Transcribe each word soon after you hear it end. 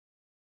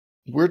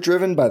We're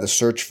driven by the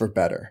search for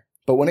better.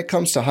 But when it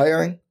comes to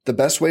hiring, the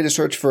best way to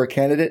search for a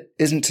candidate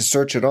isn't to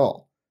search at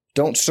all.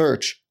 Don't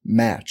search,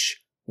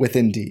 match with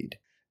Indeed.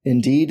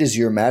 Indeed is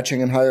your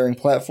matching and hiring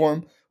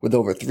platform with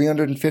over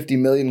 350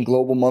 million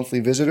global monthly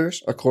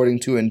visitors,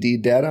 according to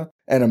Indeed data,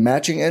 and a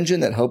matching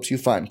engine that helps you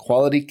find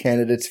quality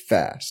candidates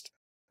fast.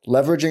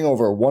 Leveraging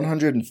over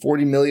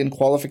 140 million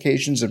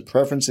qualifications and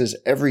preferences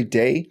every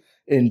day,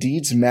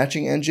 Indeed's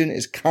matching engine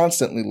is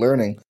constantly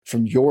learning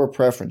from your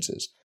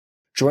preferences.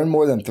 Join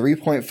more than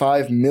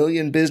 3.5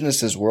 million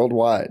businesses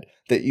worldwide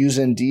that use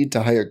Indeed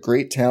to hire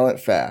great talent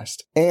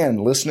fast.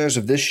 And listeners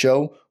of this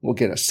show will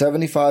get a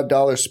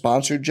 $75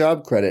 sponsored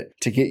job credit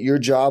to get your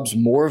jobs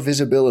more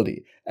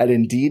visibility at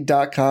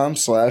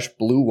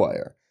Indeed.com/Blue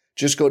Wire.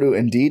 Just go to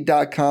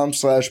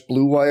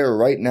Indeed.com/Blue Wire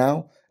right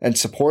now and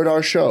support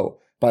our show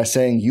by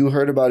saying you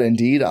heard about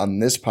Indeed on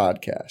this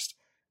podcast.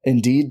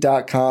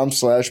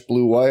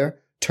 Indeed.com/Blue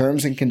Wire.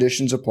 Terms and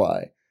conditions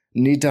apply.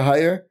 Need to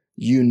hire?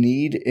 You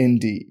need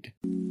Indeed.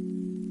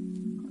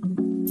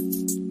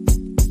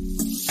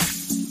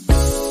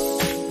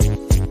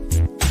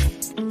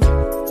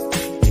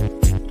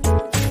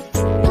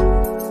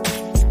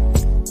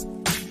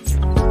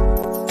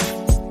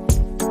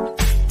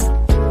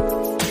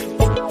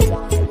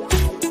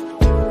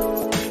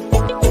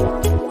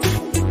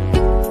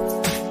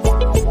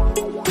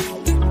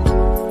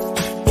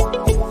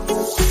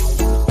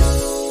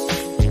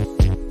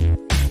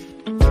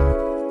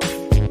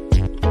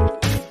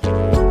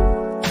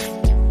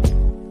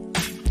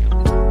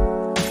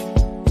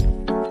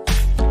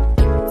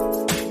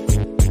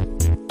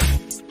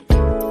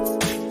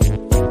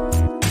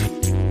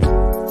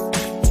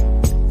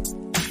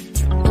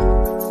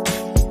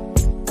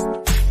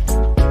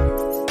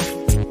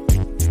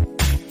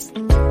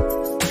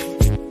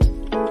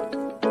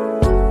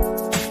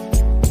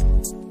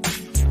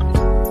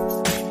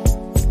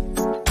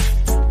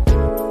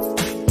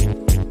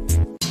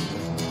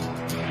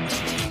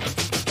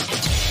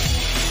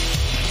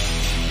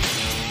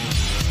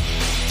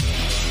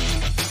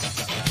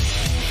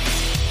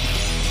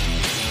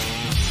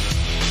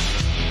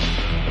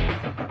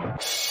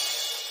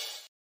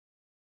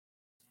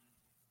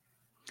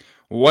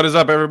 What is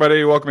up,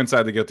 everybody? Welcome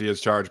inside the Guilty as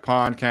Charged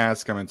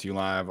podcast, coming to you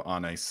live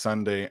on a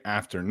Sunday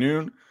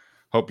afternoon.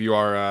 Hope you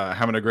are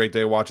having a great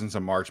day watching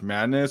some March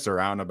Madness or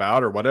out and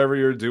about or whatever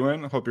you're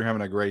doing. Hope you're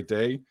having a great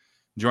day.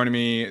 Joining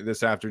me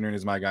this afternoon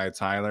is my guy,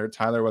 Tyler.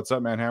 Tyler, what's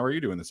up, man? How are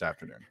you doing this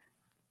afternoon?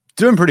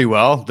 Doing pretty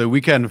well. The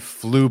weekend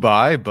flew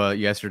by, but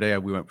yesterday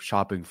we went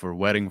shopping for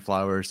wedding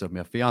flowers. So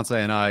my fiance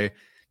and I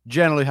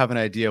generally have an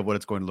idea of what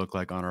it's going to look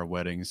like on our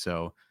wedding.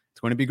 So it's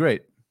going to be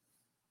great.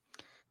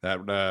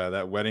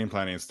 That wedding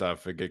planning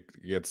stuff, it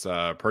gets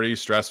pretty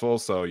stressful.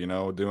 So,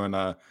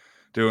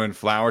 doing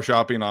flower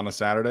shopping on a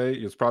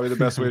Saturday is probably the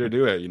best way to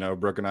do it.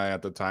 Brooke and I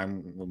at the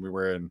time when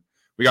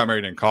we got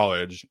married in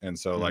college. And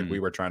so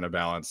we were trying to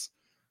balance,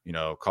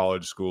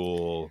 college,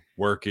 school,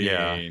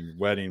 working,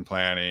 wedding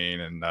planning,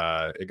 and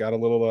it got a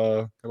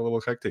little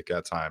hectic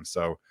at times.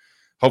 So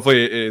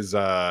hopefully it is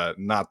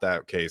not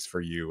that case for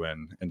you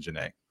and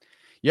Janae.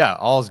 Yeah,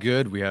 all's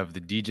good. We have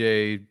the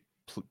DJ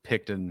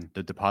picked and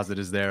the deposit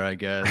is there, I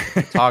guess.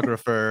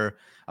 Photographer.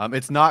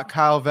 It's not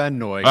Kyle Van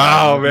Noy.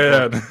 Oh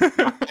man.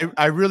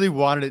 I really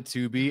wanted it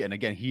to be, and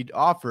again, he'd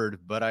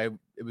offered, but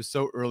it was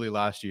so early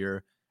last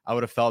year. I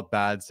would have felt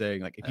bad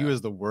saying if he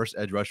was the worst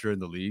edge rusher in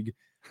the league,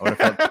 I would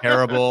have felt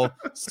terrible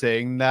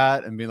saying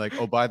that and being like,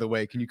 oh, by the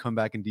way, can you come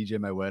back and DJ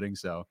my wedding?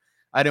 So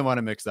I didn't want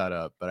to mix that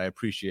up, but I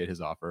appreciate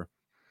his offer.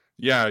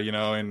 Yeah,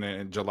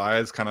 and July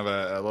is kind of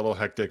a little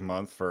hectic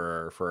month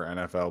for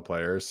NFL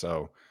players.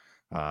 So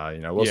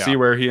we'll see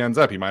where he ends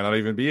up. He might not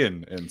even be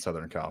in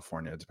Southern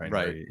California,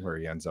 depending where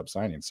he ends up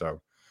signing. So,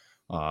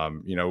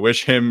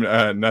 wish him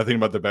nothing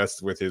but the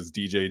best with his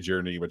DJ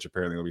journey, which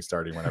apparently will be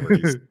starting whenever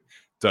he's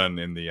done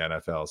in the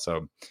NFL.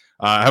 So,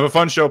 I have a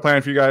fun show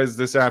planned for you guys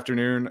this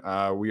afternoon.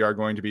 We are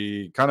going to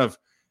be kind of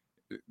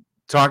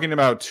talking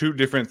about two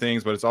different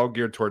things, but it's all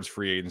geared towards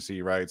free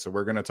agency, right? So,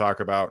 we're going to talk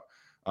about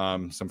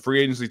some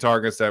free agency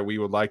targets that we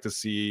would like to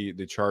see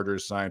the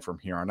Chargers sign from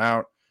here on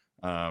out.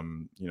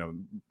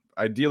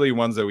 Ideally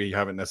ones that we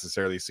haven't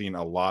necessarily seen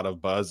a lot of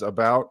buzz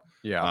about.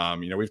 Yeah.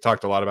 We've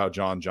talked a lot about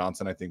John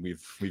Johnson. I think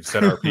we've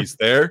said our piece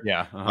there.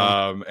 Yeah.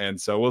 Uh-huh. And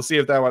so we'll see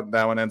if that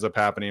one ends up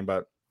happening.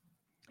 But,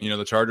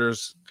 the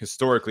Chargers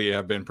historically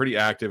have been pretty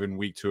active in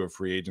week 2 of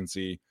free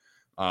agency.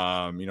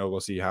 We'll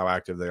see how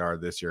active they are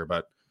this year,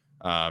 but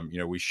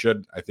we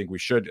should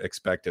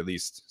expect at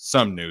least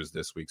some news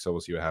this week. So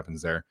we'll see what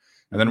happens there.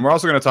 And then we're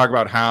also going to talk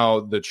about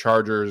how the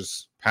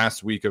Chargers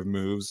past week of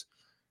moves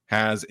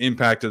has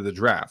impacted the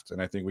draft.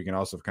 And I think we can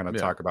also kind of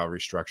talk about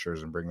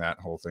restructures and bring that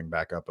whole thing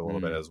back up a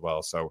little bit as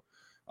well. So,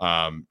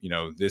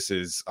 this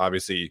is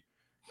obviously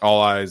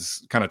all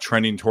eyes kind of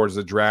trending towards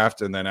the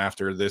draft. And then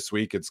after this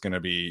week, it's going to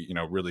be,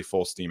 really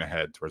full steam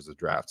ahead towards the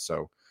draft.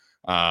 So,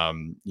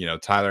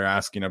 Tyler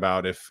asking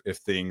about if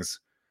things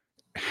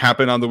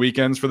happen on the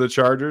weekends for the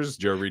Chargers.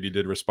 Joe Reedy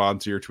did respond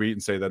to your tweet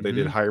and say that they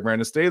did hire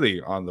Brandon Staley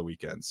on the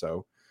weekend.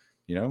 So,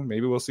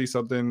 maybe we'll see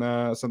something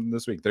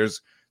this week.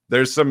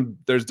 there's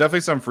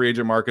definitely some free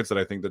agent markets that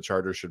I think the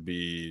Chargers should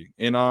be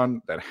in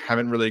on that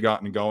haven't really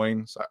gotten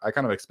going. So I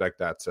kind of expect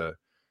that to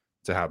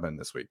happen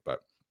this week.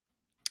 But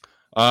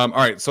all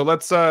right, so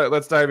let's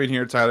dive in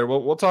here, Tyler.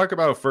 We'll talk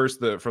about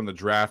first from the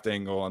draft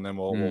angle, and then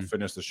we'll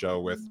finish the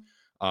show with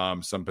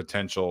some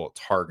potential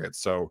targets.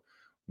 So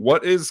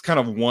what is kind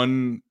of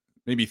one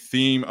maybe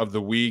theme of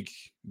the week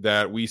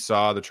that we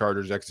saw the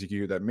Chargers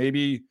execute that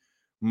maybe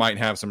might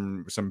have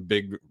some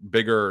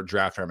bigger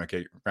draft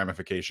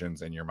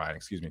ramifications in your mind?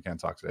 Excuse me, can't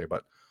talk today,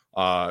 but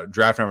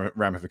draft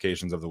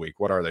ramifications of the week.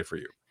 What are they for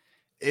you?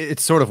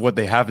 It's sort of what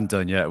they haven't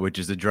done yet, which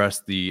is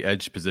address the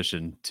edge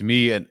position. To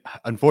me, and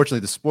unfortunately,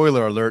 the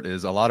spoiler alert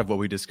is a lot of what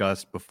we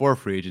discussed before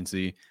free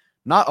agency.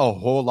 Not a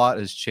whole lot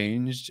has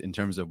changed in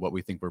terms of what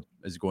we think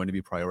is going to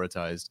be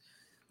prioritized.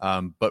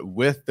 But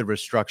with the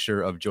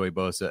restructure of Joey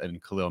Bosa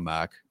and Khalil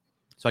Mack,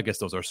 so I guess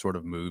those are sort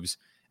of moves.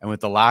 And with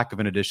the lack of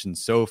an addition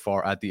so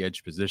far at the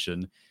edge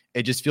position,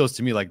 it just feels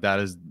to me like that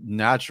is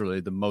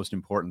naturally the most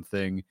important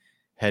thing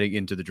heading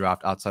into the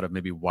draft outside of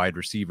maybe wide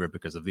receiver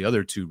because of the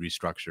other two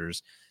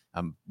restructures.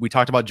 We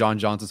talked about John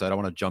Johnson, so I don't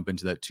want to jump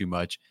into that too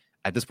much.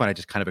 At this point, I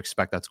just kind of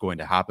expect that's going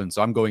to happen.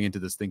 So I'm going into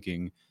this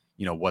thinking,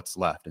 what's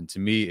left. And to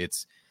me,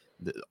 it's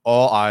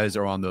all eyes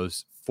are on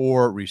those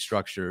 4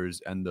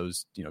 restructures and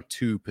those,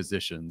 2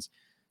 positions.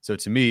 So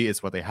to me,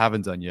 it's what they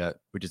haven't done yet,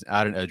 which is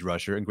add an edge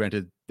rusher. And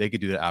granted, they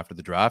could do that after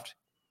the draft.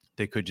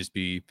 They could just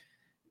be,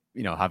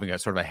 having a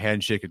sort of a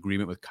handshake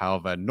agreement with Kyle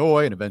Van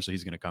Noy, and eventually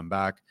he's going to come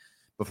back.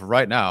 But for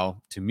right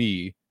now, to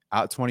me,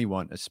 at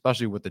 21,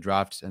 especially with the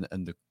draft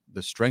and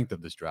the strength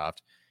of this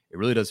draft, it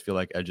really does feel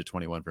like edge at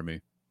 21 for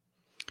me.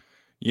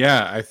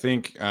 Yeah, I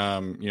think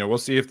we'll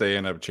see if they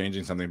end up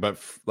changing something. But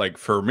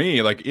for me,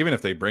 even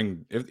if they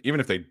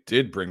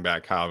did bring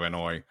back Kyle Van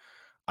Noy,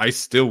 I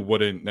still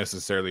wouldn't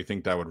necessarily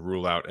think that would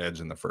rule out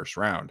edge in the first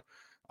round.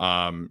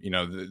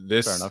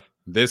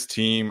 This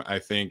team, I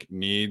think,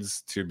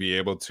 needs to be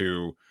able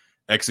to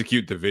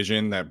execute the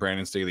vision that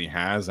Brandon Staley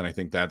has, and I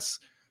think that's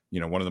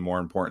one of the more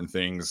important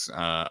things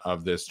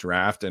of this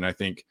draft. And I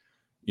think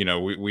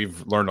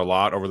we've learned a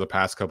lot over the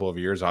past couple of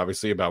years,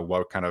 obviously, about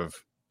what kind of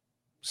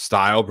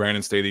style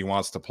Brandon Staley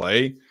wants to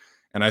play.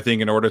 And I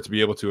think in order to be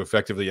able to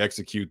effectively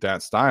execute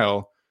that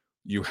style,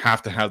 you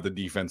have to have the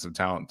defensive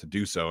talent to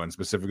do so, and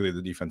specifically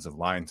the defensive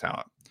line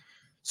talent.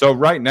 So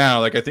right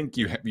now, I think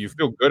you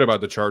feel good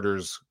about the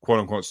Chargers, quote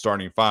unquote,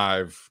 starting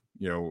 5,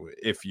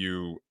 if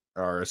you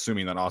are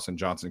assuming that Austin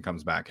Johnson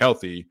comes back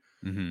healthy,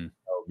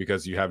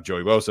 because you have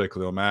Joey Bosa,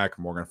 Khalil Mack,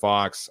 Morgan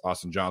Fox,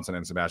 Austin Johnson,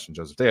 and Sebastian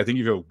Joseph Day. I think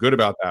you feel good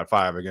about that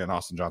 5. Again,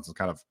 Austin Johnson's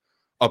kind of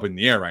up in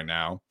the air right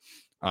now.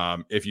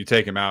 If you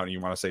take him out and you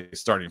want to say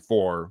starting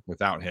 4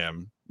 without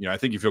him, I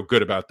think you feel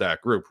good about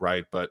that group,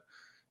 right? But,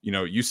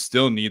 you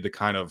still need the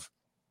kind of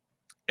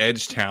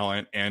edge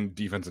talent and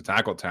defensive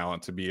tackle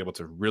talent to be able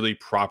to really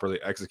properly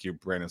execute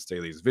Brandon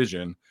Staley's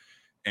vision.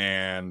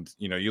 And,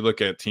 you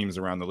look at teams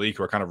around the league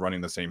who are kind of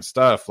running the same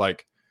stuff.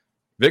 Like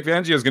Vic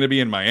Fangio is going to be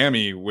in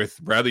Miami with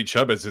Bradley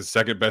Chubb as his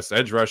second best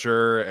edge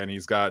rusher. And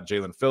he's got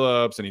Jalen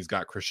Phillips and he's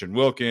got Christian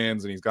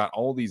Wilkins and he's got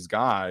all these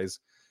guys.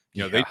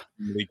 They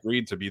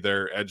agreed to be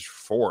their edge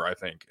 4, I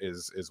think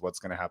is what's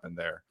going to happen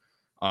there.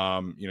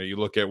 You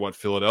look at what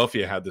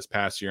Philadelphia had this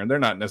past year, and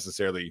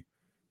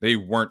they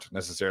weren't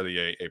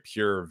necessarily a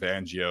pure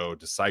Fangio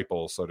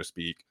disciple, so to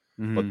speak,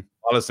 but a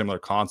lot of similar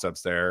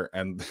concepts there.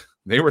 And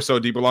they were so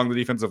deep along the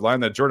defensive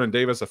line that Jordan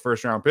Davis, a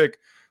first-round pick,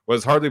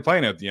 was hardly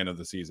playing at the end of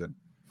the season.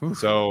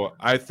 So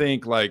I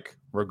think,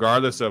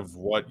 regardless of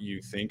what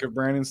you think of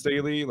Brandon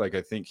Staley,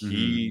 I think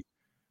he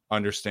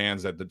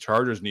understands that the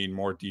Chargers need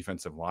more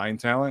defensive line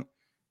talent.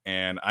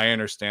 And I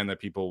understand that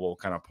people will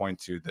kind of point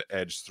to the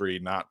edge 3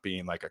 not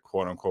being a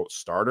quote unquote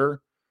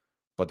starter,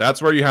 but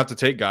that's where you have to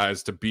take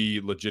guys to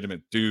be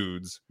legitimate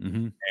dudes.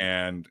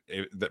 And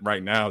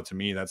right now, to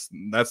me, that's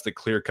the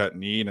clear cut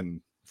need.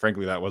 And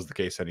frankly, that was the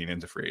case heading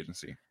into free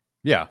agency.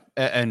 Yeah.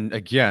 And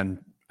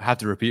again, I have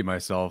to repeat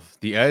myself.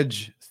 The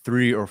edge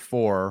 3 or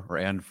 4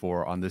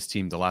 on this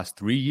team the last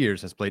 3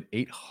 years has played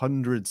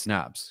 800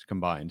 snaps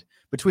combined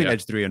between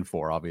edge 3 and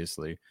 4,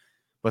 obviously,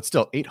 but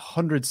still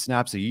 800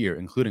 snaps a year,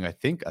 including I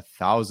think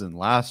 1,000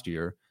 last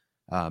year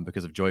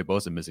because of Joey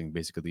Bosa missing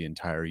basically the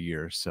entire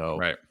year.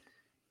 So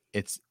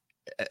it's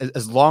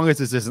as long as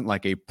this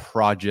isn't a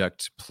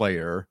project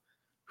player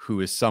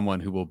who is someone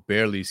who will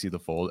barely see the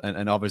fold,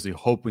 and obviously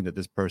hoping that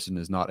this person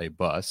is not a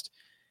bust.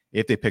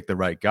 If they pick the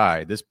right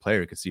guy, this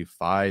player could see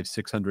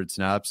 500-600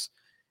 snaps.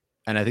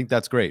 And I think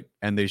that's great.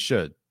 And they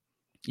should.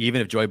 Even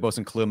if Joey Bosa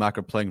and Khalil Mack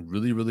are playing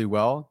really, really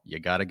well, you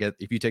got to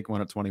if you take one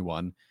at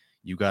 21,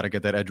 you got to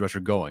get that edge rusher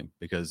going,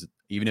 because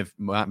even if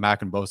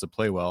Mack and Bosa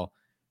play well,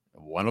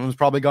 one of them's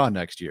probably gone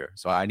next year.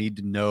 So I need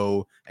to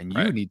know, and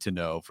you need to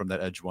know from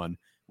that edge one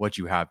what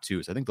you have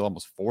too. So I think they'll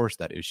almost force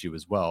that issue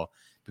as well,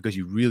 because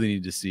you really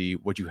need to see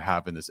what you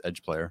have in this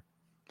edge player.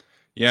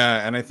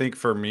 Yeah, and I think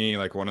for me,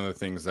 one of the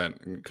things that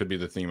could be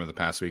the theme of the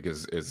past week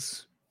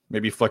is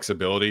maybe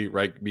flexibility,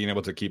 right? Being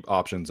able to keep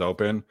options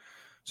open.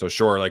 So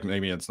sure,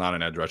 maybe it's not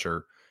an edge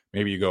rusher.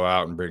 Maybe you go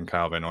out and bring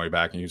Kyle Van Noy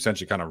back and you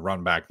essentially kind of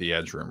run back the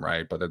edge room,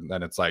 right? But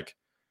then it's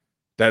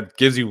that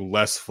gives you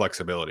less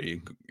flexibility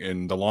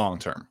in the long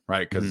term,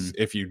 right? Because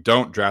if you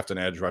don't draft an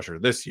edge rusher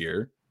this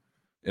year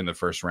in the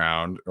first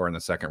round or in the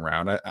second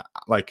round,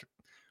 like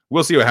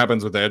we'll see what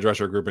happens with the edge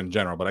rusher group in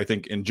general. But I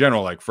think in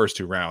general, like first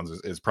 2 rounds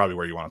is probably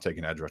where you want to take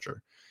an edge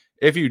rusher.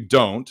 If you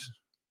don't,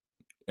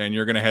 and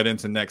you're going to head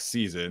into next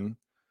season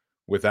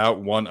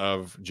without one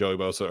of Joey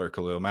Bosa or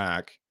Khalil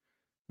Mack,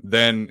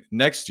 then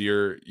next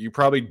year you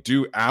probably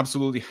do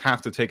absolutely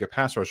have to take a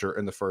pass rusher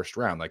in the first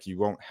round. Like you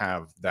won't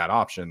have that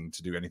option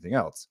to do anything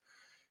else.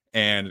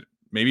 And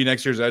maybe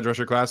next year's edge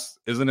rusher class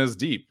isn't as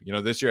deep. You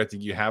know, this year I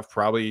think you have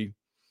probably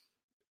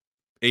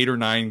 8 or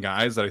 9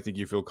 guys that I think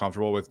you feel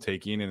comfortable with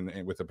taking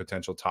and with a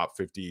potential top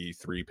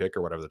 53 pick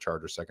or whatever the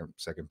Chargers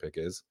second pick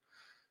is.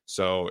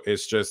 So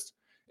it's just,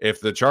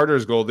 if the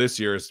Chargers' goal this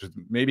year is to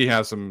maybe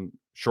have some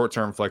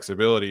short-term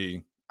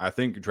flexibility, I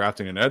think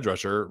drafting an edge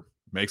rusher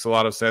makes a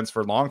lot of sense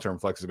for long-term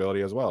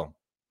flexibility as well.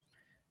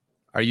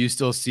 Are you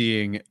still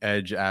seeing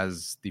edge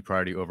as the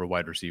priority over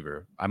wide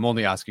receiver? I'm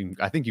only asking,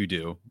 I think you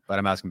do, but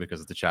I'm asking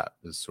because the chat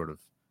is sort of,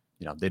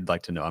 they'd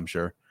like to know, I'm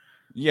sure.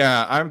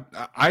 Yeah,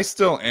 I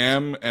still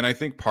am. And I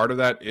think part of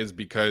that is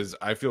because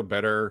I feel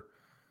better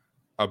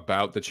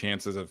about the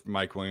chances of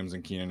Mike Williams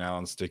and Keenan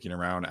Allen sticking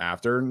around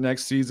after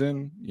next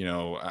season.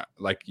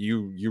 Like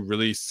you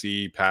really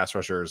see pass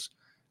rushers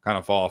kind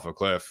of fall off a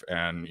cliff,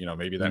 and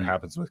maybe that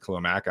happens with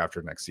Khalil Mack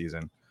after next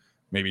season.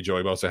 Maybe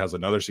Joey Bosa has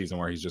another season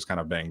where he's just kind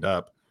of banged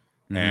up.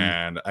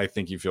 And I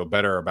think you feel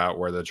better about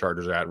where the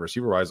Chargers are at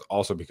receiver wise,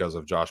 also because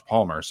of Josh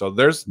Palmer. So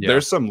there's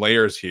some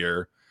layers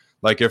here.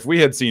 Like if we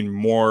had seen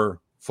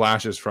more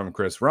flashes from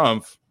Chris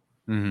Rumph,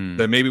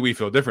 then maybe we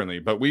feel differently.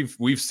 But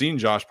we've seen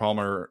Josh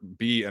Palmer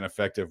be an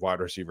effective wide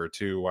receiver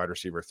 2, wide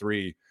receiver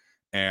 3,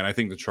 and I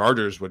think the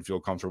Chargers would feel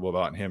comfortable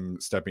about him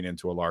stepping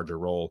into a larger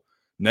role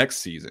next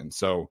season.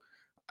 So,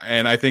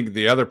 and I think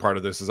the other part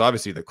of this is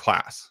obviously the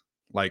class.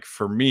 Like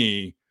for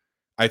me,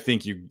 I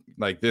think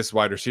this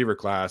wide receiver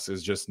class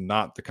is just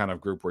not the kind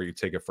of group where you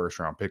take a first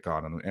round pick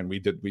on. And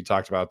we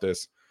talked about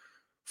this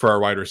for our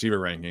wide receiver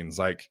rankings.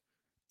 Like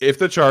if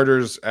the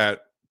Chargers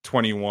at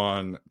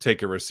 21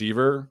 take a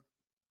receiver,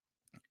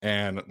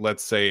 and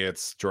let's say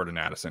it's Jordan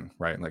Addison,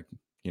 right? Like,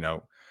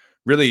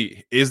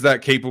 really, is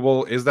that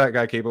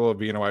guy capable of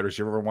being a wide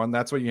receiver 1?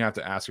 That's what you have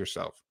to ask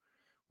yourself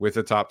with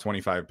the top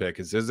 25 pick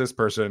is this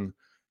person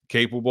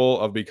capable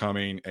of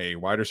becoming a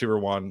wide receiver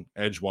 1,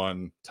 edge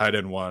 1, tight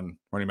end 1,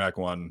 running back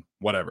 1,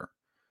 whatever?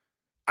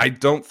 I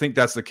don't think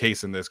that's the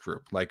case in this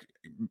group. Like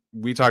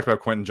we talked about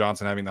Quentin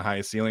Johnson having the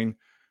highest ceiling.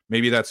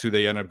 Maybe that's who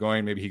they end up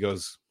going. Maybe he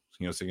goes,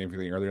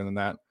 significantly earlier than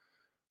that.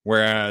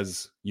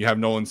 Whereas you have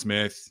Nolan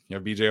Smith, you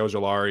have BJ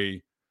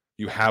Ojolari,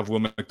 you have Will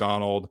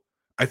McDonald.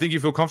 I think you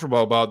feel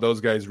comfortable about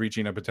those guys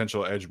reaching a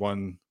potential edge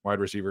 1 wide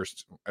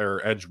receivers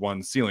or edge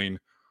 1 ceiling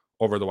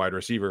over the wide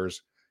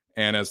receivers.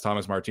 And as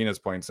Thomas Martinez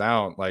points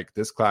out, like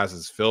this class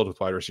is filled with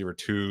wide receiver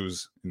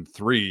 2s and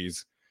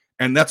 3s.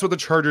 And that's what the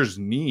Chargers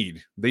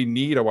need. They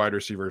need a wide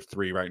receiver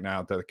 3 right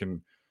now that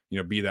can,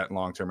 be that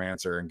long-term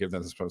answer and give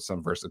them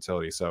some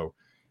versatility. So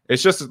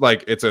it's just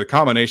like, it's a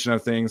combination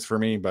of things for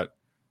me, but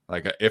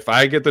like if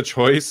I get the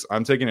choice,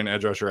 I'm taking an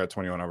edge rusher at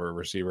 21 over a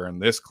receiver in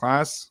this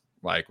class,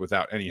 like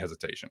without any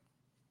hesitation.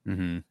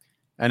 And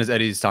as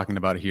Eddie's talking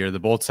about here, the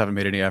Bolts haven't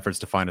made any efforts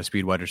to find a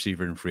speed wide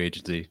receiver in free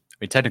agency. I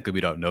mean, technically we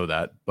don't know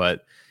that,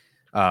 but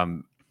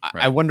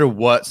I wonder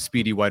what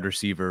speedy wide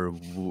receiver,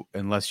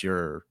 unless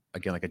you're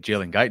again like a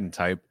Jalen Guyton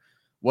type,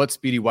 what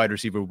speedy wide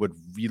receiver would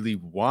really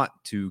want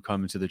to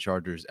come into the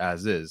Chargers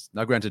as is.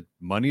 Now, granted,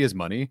 money is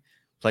money.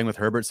 Playing with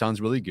Herbert sounds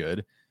really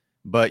good.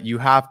 But you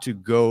have to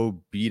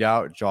go beat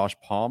out Josh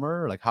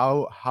Palmer. Like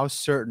how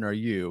certain are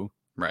you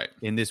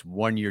in this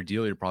 1-year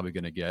deal you're probably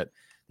going to get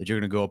that you're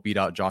going to go beat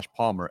out Josh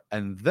Palmer?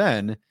 And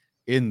then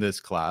in this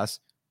class,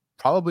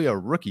 probably a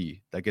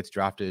rookie that gets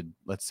drafted,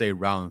 let's say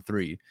round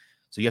 3.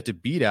 So you have to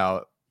beat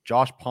out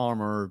Josh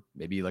Palmer,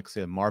 maybe like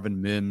say Marvin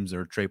Mims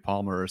or Trey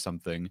Palmer or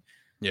something.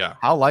 Yeah.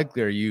 How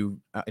likely are you,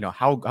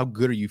 how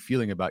good are you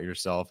feeling about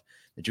yourself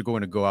that you're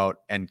going to go out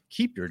and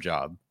keep your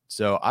job?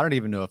 So I don't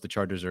even know if the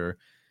Chargers are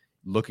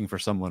looking for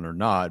someone or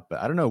not,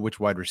 but I don't know which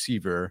wide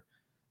receiver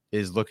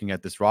is looking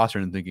at this roster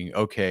and thinking,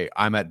 okay,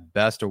 I'm at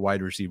best a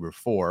wide receiver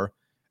 4,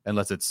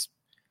 unless it's,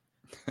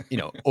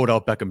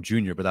 Odell Beckham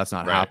Jr., but that's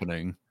not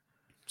happening.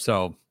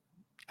 So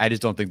I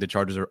just don't think the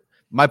Chargers are,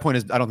 my point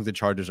is, I don't think the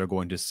Chargers are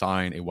going to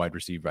sign a wide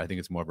receiver. I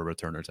think it's more of a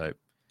returner type.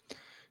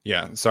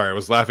 Yeah. Sorry. I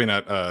was laughing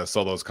at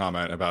Solo's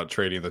comment about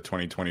trading the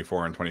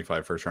 2024 and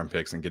 25 first round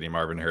picks and getting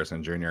Marvin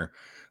Harrison Jr.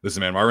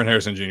 Listen, man, Marvin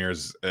Harrison Jr.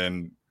 is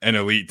an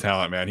elite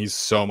talent, man. He's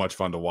so much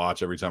fun to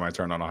watch. Every time I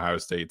turn on Ohio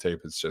State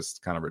tape, it's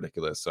just kind of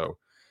ridiculous. So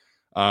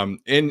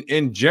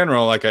in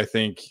general, like I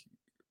think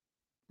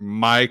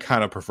my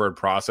kind of preferred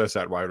process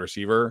at wide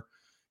receiver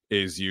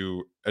is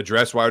you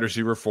address wide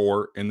receiver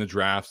 4 in the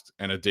draft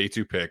and a day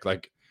 2 pick.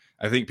 Like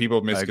I think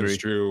people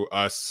misconstrue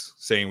us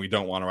saying we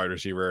don't want a wide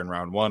receiver in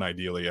round 1,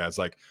 ideally, as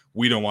like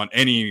we don't want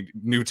any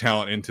new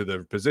talent into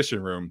the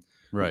position room.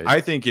 Right. I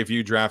think if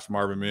you draft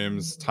Marvin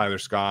Mims, Tyler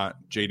Scott,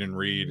 Jaden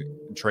Reed,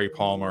 Trey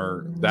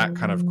Palmer, that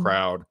kind of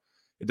crowd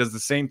It does the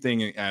same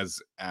thing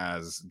as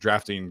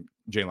drafting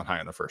Jalen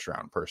Hyatt in the first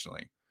round,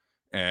 personally,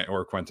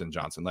 or Quentin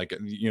Johnson. Like,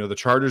 the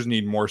Chargers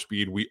need more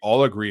speed. We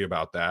all agree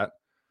about that.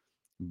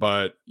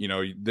 But,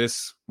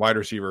 this wide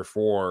receiver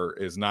 4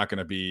 is not going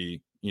to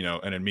be,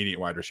 an immediate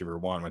wide receiver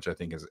 1, which I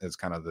think is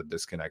kind of the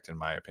disconnect in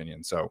my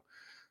opinion. So,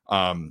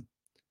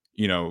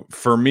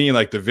 for me,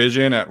 like, the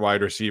vision at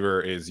wide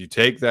receiver is you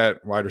take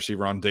that wide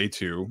receiver on day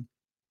 2.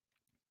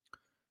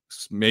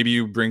 Maybe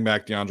you bring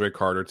back DeAndre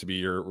Carter to be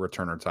your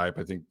returner type.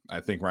 I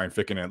think Ryan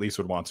Ficken at least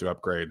would want to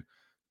upgrade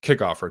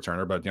kickoff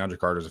returner, but DeAndre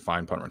Carter is a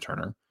fine punt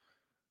returner.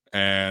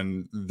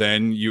 And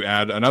then you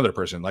add another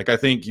person. Like, I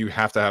think you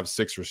have to have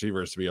 6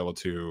 receivers to be able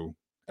to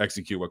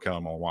execute what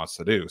Kellen Moore wants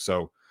to do.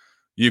 So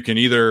you can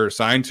either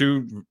sign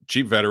 2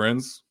 cheap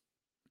veterans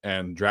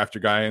and draft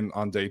your guy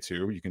on day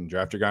 2. You can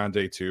draft your guy on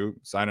day 2,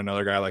 sign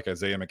another guy like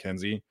Isaiah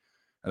McKenzie,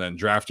 and then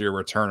draft your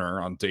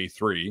returner on day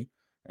 3.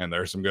 And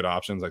there's some good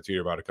options. I tweeted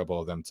about a couple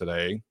of them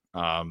today.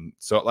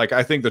 So, like,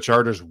 I think the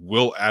Chargers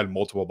will add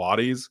multiple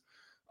bodies.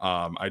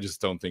 I just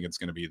don't think it's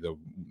going to be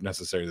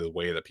necessarily the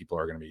way that people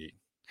are going to be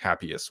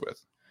happiest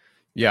with.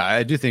 Yeah,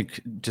 I do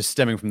think, just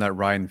stemming from that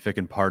Ryan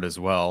Ficken part as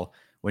well,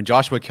 when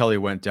Joshua Kelly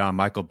went down,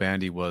 Michael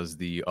Bandy was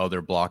the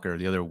other blocker,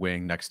 the other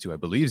wing next to, I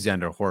believe,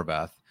 Xander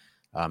Horvath,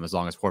 as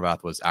long as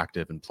Horvath was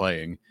active and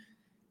playing.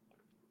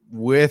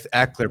 With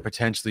Eckler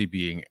potentially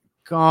being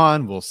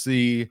gone, we'll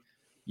see.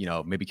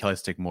 Maybe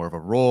Kelly's take more of a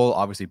role.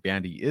 Obviously,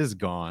 Bandy is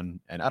gone,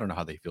 and I don't know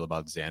how they feel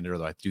about Xander,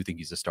 though I do think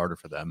he's a starter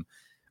for them.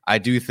 I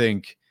do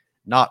think,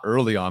 not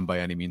early on by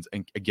any means,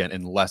 and again,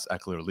 unless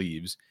Eckler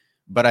leaves,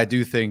 but I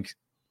do think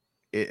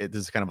this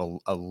is kind of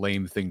a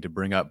lame thing to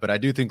bring up, but I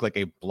do think like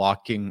a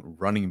blocking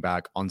running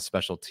back on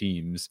special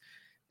teams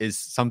is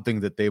something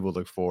that they will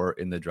look for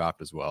in the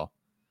draft as well.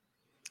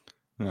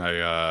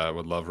 I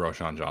would love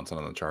Roschon Johnson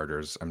on the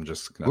Chargers. I'm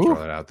just going to throw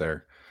that out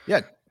there.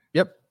 Yeah.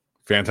 Yep.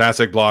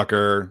 Fantastic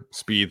blocker,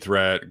 speed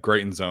threat,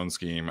 great in zone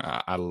scheme.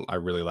 I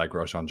really like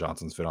Roschon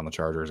Johnson's fit on the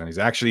Chargers, and he's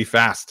actually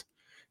fast.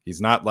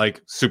 He's not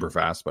like super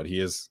fast, but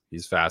he's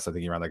fast. I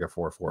think he ran like a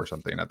 4.4 or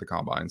something at the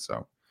combine.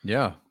 So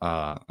yeah,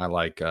 I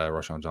like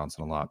Roschon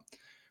Johnson a lot.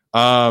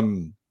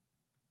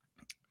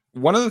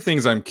 One of the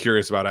things I'm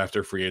curious about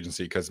after free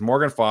agency, because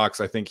Morgan Fox,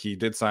 I think he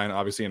did sign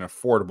obviously an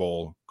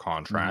affordable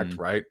contract,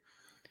 right?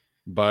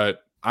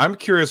 But I'm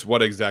curious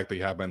what exactly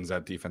happens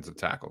at defensive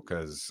tackle,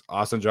 because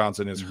Austin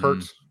Johnson is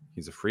hurt.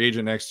 He's a free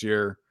agent next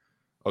year.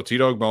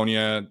 Otito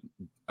Ogbonnia,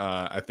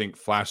 I think,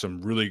 flashed some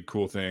really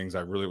cool things.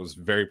 I really was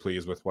very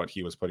pleased with what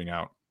he was putting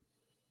out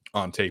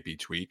on tape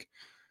each week.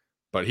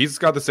 But he's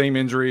got the same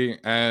injury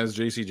as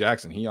J.C.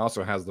 Jackson. He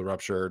also has the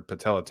ruptured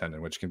patella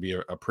tendon, which can be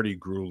a pretty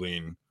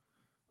grueling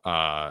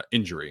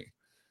injury.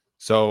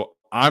 So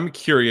I'm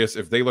curious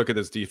if they look at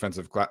this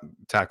defensive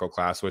tackle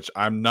class, which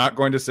I'm not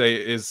going to say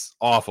is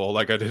awful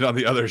like I did on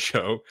the other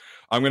show.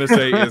 I'm going to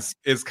say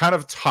is kind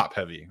of top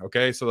heavy.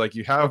 Okay, so like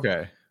you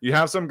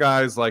have some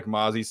guys like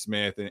Mozzie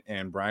Smith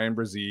and Brian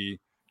Brzee,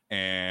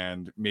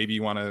 and maybe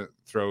you want to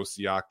throw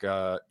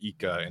Siaka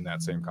Ika in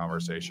that same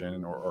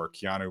conversation, or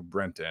Keanu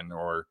Brenton,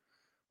 or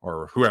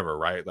whoever,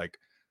 right? Like,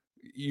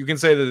 you can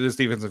say that this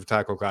defensive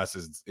tackle class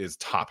is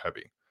top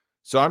heavy.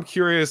 So I'm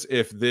curious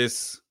if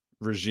this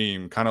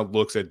regime kind of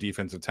looks at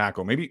defensive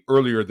tackle maybe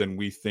earlier than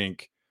we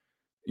think,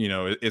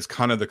 is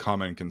kind of the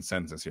common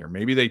consensus here.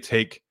 Maybe they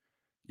take,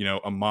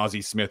 a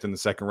Mozzie Smith in the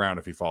second round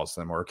if he falls to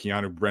them, or a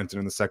Keanu Brenton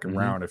in the second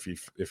round if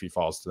he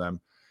falls to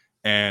them.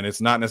 And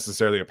it's not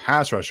necessarily a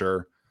pass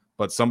rusher,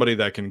 but somebody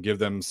that can give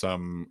them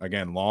some,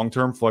 again,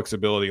 long-term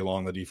flexibility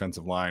along the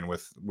defensive line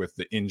with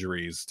the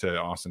injuries to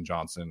Austin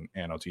Johnson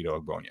and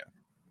Otito Ogbonnia.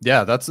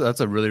 Yeah, that's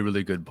a really,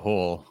 really good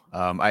pull.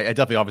 I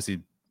definitely,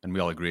 obviously, and we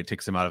all agree, it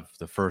takes him out of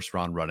the first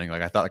round running.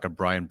 Like, I thought like a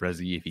Brian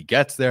Brzee, if he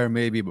gets there,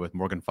 maybe, but with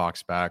Morgan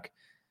Fox back,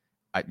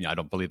 I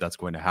don't believe that's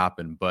going to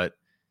happen. But,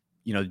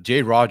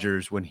 Jay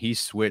Rodgers, when he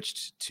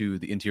switched to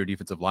the interior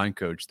defensive line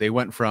coach, they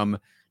went from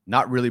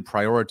not really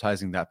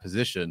prioritizing that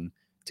position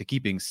to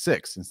keeping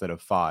 6 instead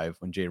of 5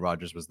 when Jay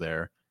Rodgers was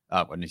there,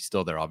 when he's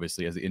still there,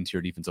 obviously, as the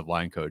interior defensive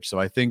line coach. So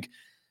I think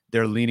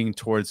they're leaning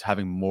towards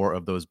having more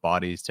of those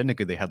bodies.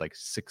 Technically, they had like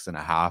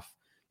 6.5.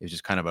 It's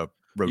just kind of a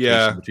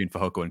rotation between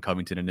Fehoko and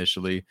Covington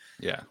initially.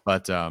 Yeah.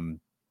 But I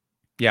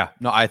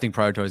think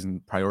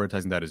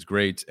prioritizing that is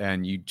great.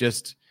 And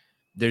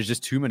there's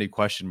just too many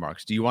question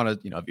marks. Do you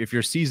want to, if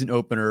your season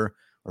opener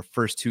or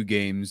first 2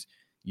 games,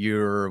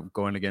 you're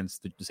going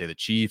against say the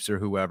Chiefs or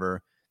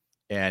whoever,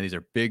 and these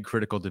are big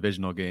critical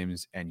divisional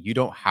games, and you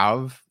don't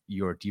have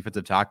your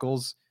defensive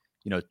tackles,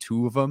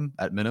 2 of them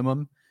at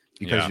minimum,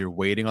 because you're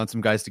waiting on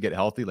some guys to get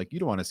healthy. Like, you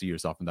don't want to see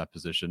yourself in that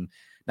position.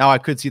 Now, I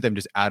could see them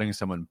just adding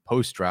someone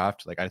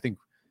post-draft. Like, I think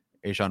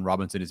A'Shawn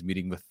Robinson is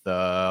meeting with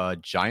the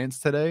Giants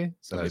today,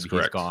 so maybe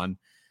he's gone.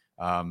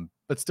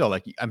 But still,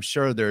 like, I'm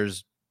sure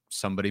there's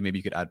somebody maybe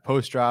you could add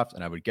post-draft,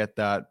 and I would get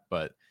that.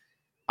 But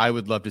I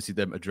would love to see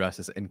them address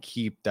this and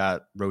keep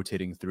that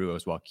rotating through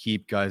as well.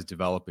 Keep guys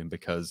developing,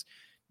 because,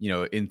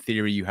 in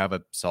theory, you have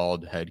a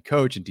solid head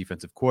coach and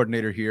defensive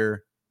coordinator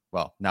here.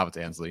 Well, now it's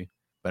Ansley.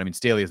 But I mean,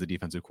 Staley is the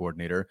defensive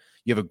coordinator.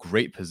 You have a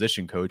great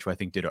position coach who I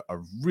think did a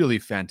really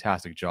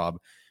fantastic job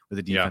with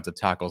the defensive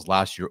tackles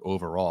last year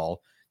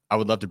overall. I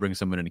would love to bring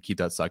someone in to keep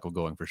that cycle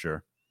going for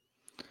sure.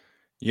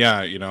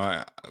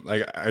 Yeah,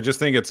 I just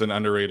think it's an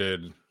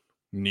underrated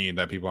need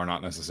that people are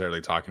not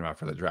necessarily talking about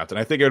for the draft. And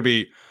I think it would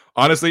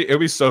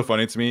be so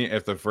funny to me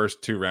if the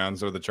first 2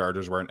 rounds of the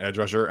Chargers were an edge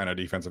rusher and a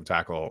defensive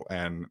tackle,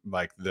 and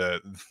like the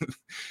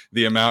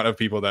the amount of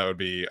people that would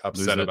be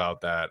upset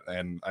about that.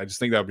 And I just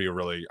think that would be a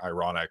really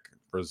ironic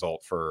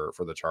result for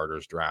the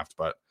Chargers draft.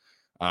 But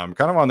kind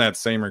of on that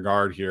same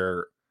regard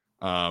here,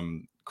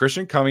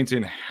 Christian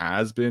Covington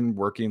has been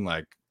working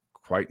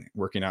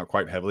out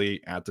quite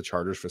heavily at the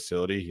Chargers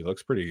facility. He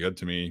looks pretty good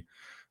to me.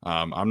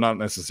 I'm not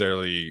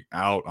necessarily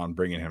out on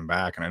bringing him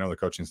back, and I know the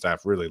coaching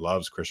staff really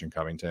loves Christian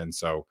Covington.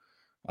 So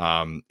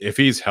if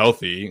he's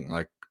healthy,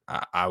 like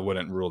I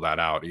wouldn't rule that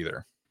out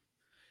either.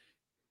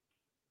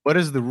 What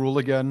is the rule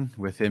again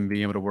with him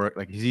being able to work?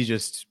 Like, is he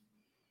just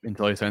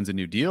until he signs a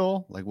new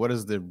deal? Like, what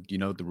is the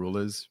rule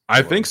is?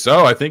 I think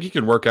so. I think he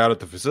can work out at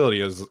the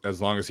facility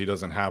as long as he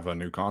doesn't have a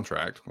new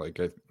contract.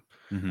 Like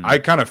I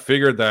kind of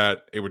figured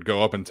that it would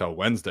go up until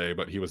Wednesday,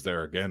 but he was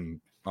there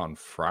again on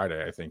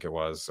Friday, I think it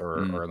was,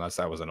 or unless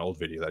that was an old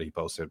video that he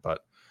posted.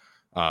 But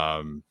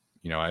I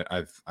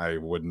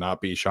would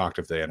not be shocked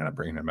if they ended up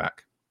bringing him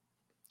back.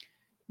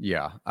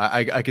 Yeah,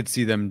 I could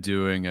see them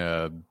doing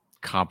a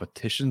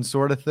competition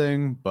sort of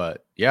thing,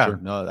 but yeah, sure.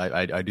 No,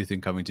 I do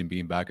think Covington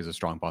being back is a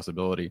strong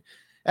possibility,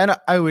 and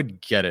I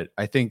would get it.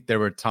 I think there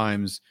were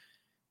times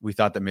we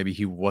thought that maybe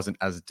he wasn't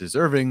as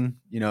deserving,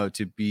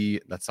 to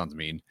be. That sounds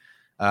mean.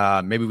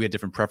 Maybe we had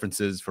different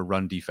preferences for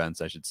run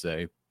defense, I should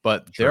say.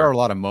 But There are a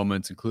lot of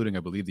moments, including, I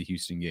believe, the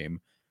Houston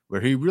game,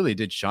 where he really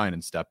did shine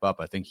and step up.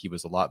 I think he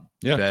was a lot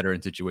better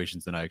in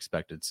situations than I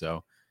expected.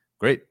 So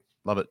great.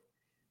 Love it.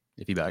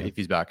 If he's back.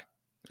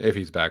 If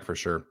he's back, for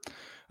sure.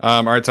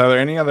 All right, Tyler,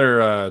 any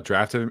other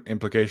draft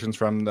implications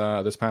from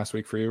this past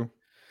week for you?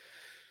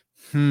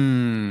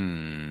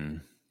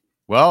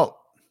 Well,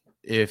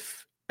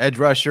 if edge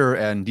rusher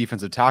and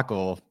defensive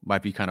tackle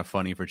might be kind of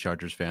funny for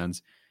Chargers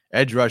fans,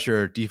 edge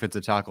rusher,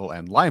 defensive tackle,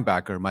 and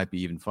linebacker might be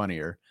even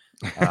funnier.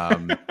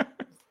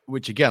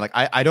 Which again, like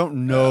I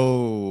don't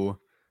know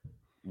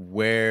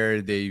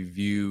where they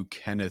view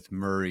Kenneth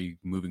Murray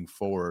moving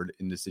forward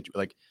in this situation.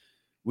 Like,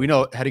 we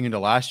know heading into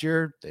last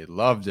year, they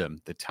loved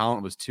him. The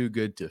talent was too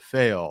good to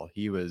fail.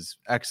 He was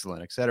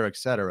excellent, et cetera, et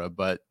cetera.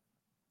 But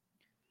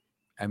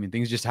I mean,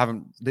 things just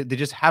they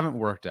just haven't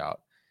worked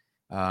out.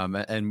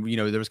 And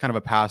there was kind of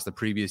a past the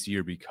previous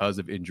year because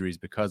of injuries,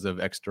 because of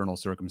external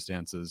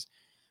circumstances.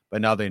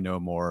 But now they know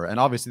more. And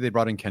obviously they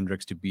brought in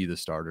Kendricks to be the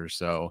starter.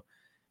 So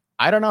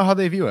I don't know how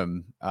they view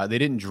him. They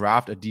didn't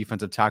draft a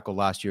defensive tackle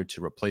last year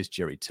to replace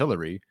Jerry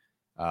Tillery,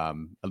 at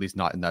least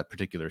not in that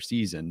particular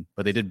season.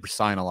 But they did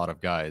sign a lot of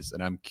guys.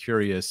 And I'm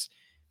curious,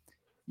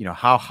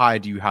 how high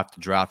do you have to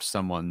draft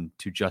someone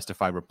to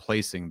justify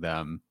replacing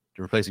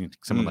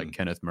someone like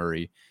Kenneth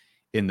Murray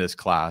in this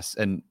class?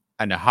 And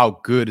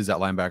how good does that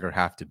linebacker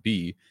have to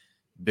be?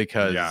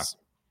 Because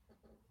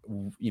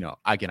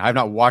again, I've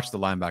not watched the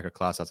linebacker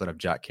class outside of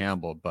Jack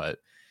Campbell, but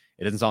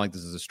it doesn't sound like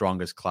this is the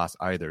strongest class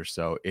either.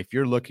 So if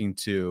you're looking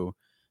to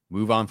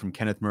move on from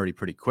Kenneth Murray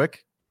pretty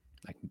quick,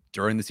 like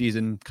during the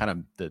season,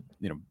 kind of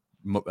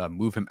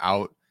move him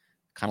out,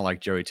 kind of like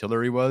Jerry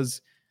Tillery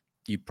was,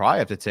 you probably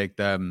have to take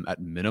them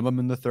at minimum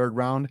in the 3rd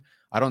round.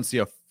 I don't see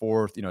a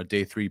 4th,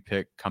 day 3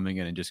 pick coming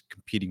in and just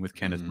competing with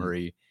Kenneth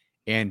Murray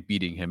and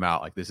beating him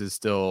out. Like, this is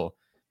still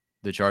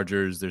the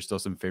Chargers. There's still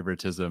some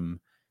favoritism.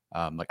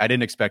 I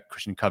didn't expect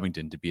Christian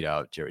Covington to beat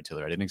out Jerry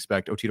Tillery. I didn't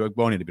expect Otito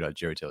Ogbonnia to beat out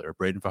Jerry Tillery or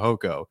Braden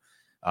Fajoko,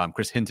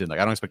 Chris Hinton. Like,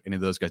 I don't expect any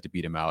of those guys to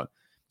beat him out.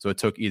 So it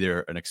took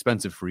either an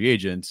expensive free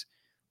agent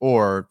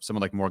or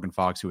someone like Morgan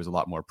Fox, who was a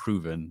lot more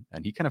proven,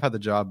 and he kind of had the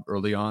job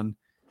early on.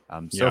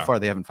 So far,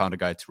 they haven't found a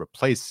guy to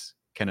replace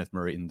Kenneth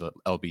Murray in the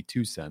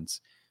LB2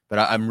 sense, but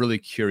I'm really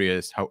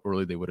curious how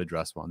early they would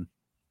address one.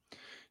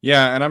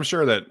 Yeah, and I'm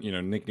sure that,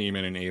 Nick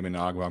Niemann and Eamon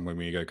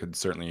Ogbongbemiga could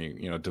certainly,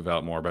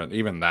 develop more. But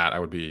even that, I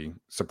would be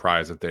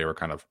surprised if they were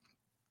kind of,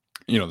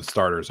 the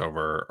starters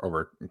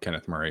over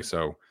Kenneth Murray.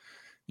 So,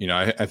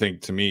 I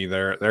think to me,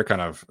 they're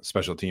kind of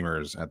special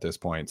teamers at this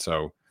point.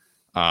 So,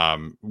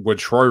 would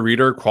Troy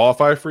Reeder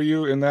qualify for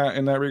you in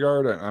that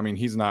regard? I mean,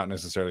 he's not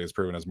necessarily as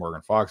proven as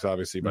Morgan Fox,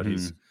 obviously, but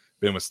he's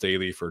been with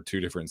Staley for 2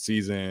 different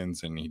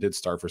seasons, and he did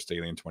start for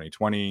Staley in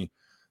 2020.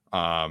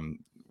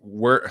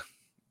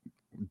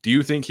 Do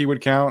you think he would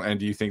count? And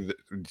do you think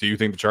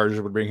the Chargers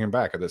would bring him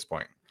back at this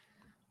point?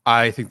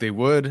 I think they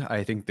would.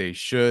 I think they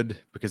should,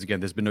 because again,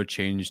 there's been no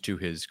change to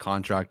his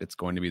contract. It's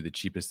going to be the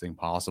cheapest thing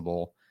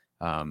possible.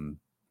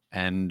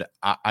 And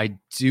I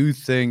do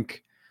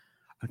think,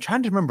 I'm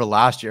trying to remember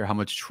last year how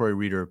much Troy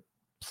Reeder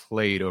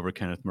played over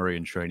Kenneth Murray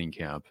in training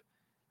camp.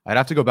 I'd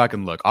have to go back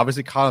and look.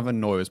 Obviously, Kyle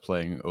Van Noy was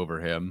playing over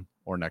him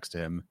or next to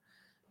him.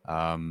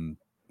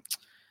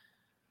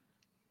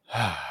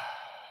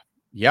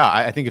 Yeah,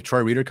 I think if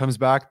Troy Reeder comes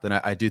back, then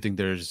I do think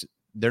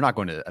they're not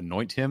going to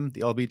anoint him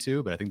the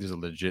LB2, but I think there's a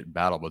legit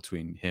battle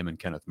between him and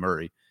Kenneth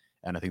Murray.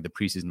 and I think the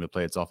preseason would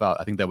play itself out.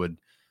 I think that would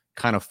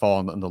kind of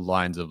fall on the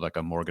lines of like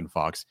a Morgan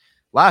Fox.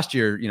 Last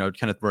year,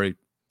 Kenneth Murray,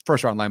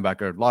 first round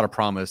linebacker, a lot of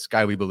promise,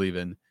 guy we believe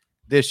in.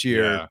 This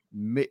year,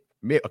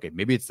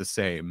 maybe it's the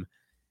same,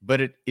 but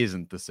it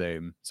isn't the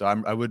same. So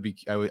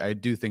I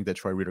do think that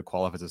Troy Reeder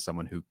qualifies as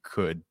someone who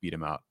could beat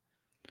him out.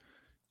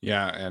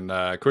 Yeah,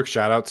 and quick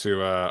shout out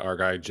to our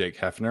guy Jake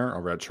Hefner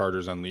over at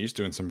Chargers Unleashed,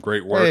 doing some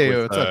great work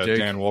with up,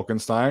 Dan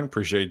Wolkenstein.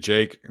 Appreciate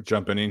Jake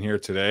jumping in here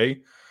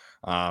today.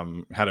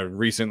 Had a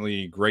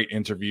recently great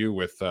interview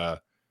with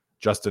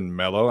Justin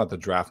Mello at the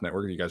Draft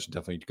Network. You guys should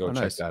definitely go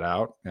check that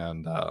out.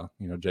 And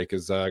Jake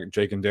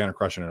and Dan are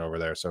crushing it over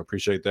there. So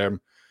appreciate them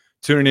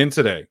tuning in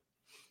today.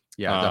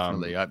 Yeah,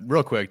 definitely.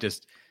 Real quick,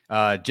 just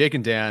Jake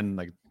and Dan,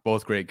 like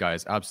both great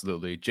guys.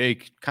 Absolutely.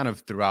 Jake kind of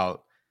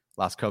throughout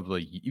last couple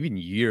of even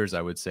years,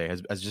 I would say,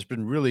 has just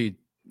been really,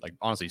 like,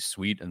 honestly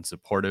sweet and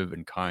supportive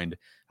and kind.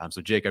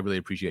 So Jake, I really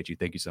appreciate you.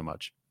 Thank you so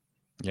much.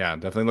 Yeah,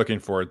 definitely looking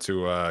forward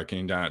to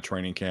getting down at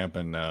training camp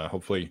and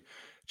hopefully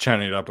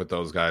chatting it up with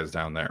those guys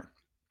down there.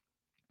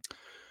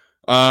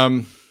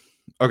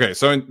 Okay,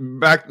 so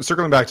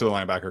circling back to the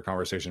linebacker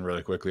conversation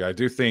really quickly, I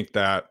do think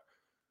that,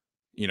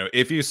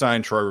 if you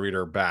sign Troy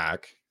Reeder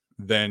back,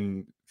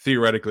 then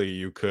theoretically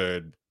you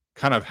could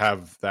kind of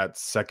have that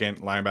second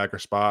linebacker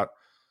spot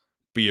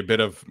be a bit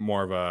of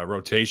more of a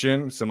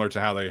rotation, similar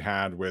to how they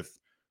had with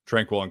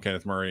Tranquill and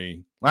Kenneth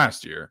Murray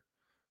last year,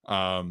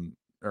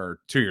 or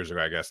 2 years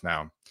ago, I guess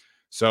now.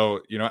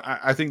 So,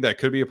 I think that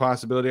could be a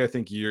possibility. I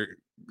think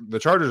the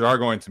Chargers are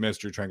going to miss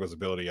Drue Tranquill's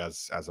ability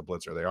as a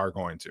blitzer. They are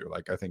going to.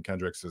 Like, I think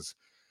Kendricks is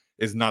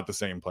not the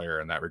same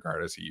player in that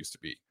regard as he used to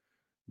be.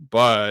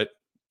 But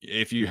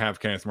if you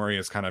have Kenneth Murray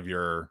as kind of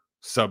your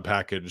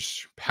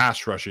sub-package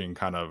pass rushing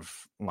kind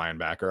of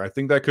linebacker, I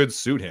think that could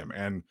suit him.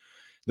 And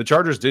the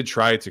Chargers did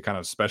try to kind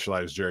of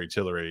specialize Jerry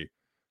Tillery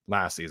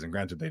last season.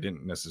 Granted, they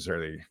didn't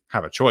necessarily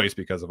have a choice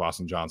because of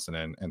Austin Johnson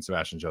and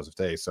Sebastian Joseph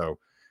Day. So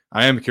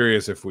I am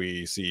curious if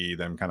we see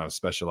them kind of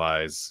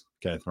specialize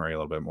Kenneth Murray a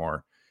little bit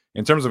more.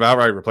 In terms of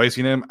outright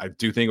replacing him, I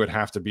do think it would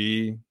have to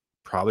be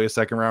probably a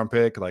second round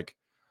pick.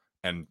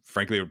 And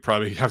frankly, it would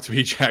probably have to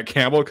be Jack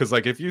Campbell. Because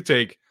if you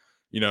take,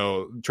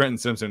 Trenton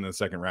Simpson in the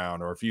second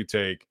round, or if you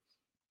take,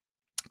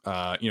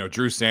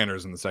 Drew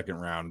Sanders in the second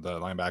round, the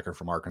linebacker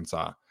from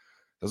Arkansas,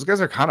 those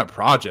guys are kind of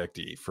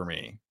project-y for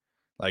me.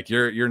 Like,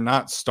 you're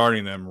not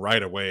starting them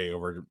right away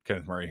over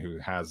Kenneth Murray, who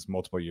has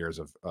multiple years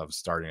of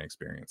starting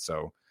experience.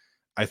 So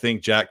I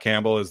think Jack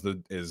Campbell is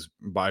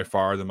by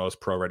far the most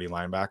pro-ready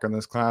linebacker in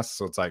this class.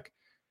 So it's like,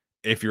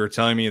 if you're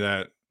telling me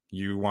that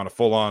you want to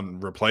full-on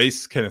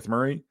replace Kenneth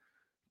Murray,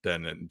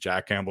 then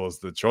Jack Campbell is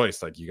the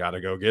choice. Like, you got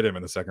to go get him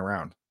in the second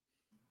round.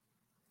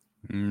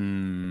 I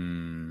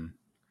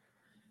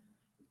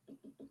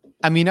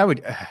mean, I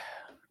would get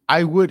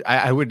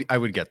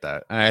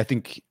that. And I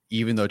think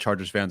even though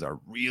Chargers fans are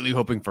really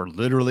hoping for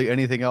literally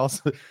anything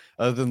else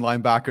other than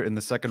linebacker in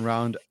the second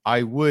round,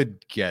 I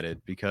would get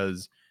it,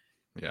 because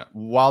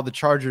while the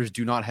Chargers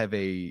do not have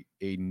a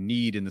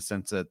need in the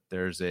sense that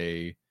there's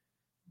a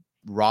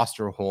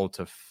roster hole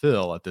to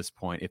fill at this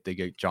point if they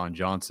get John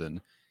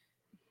Johnson,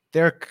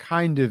 there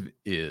kind of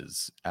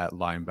is at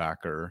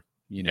linebacker.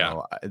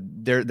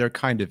 There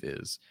kind of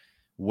is.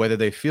 Whether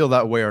they feel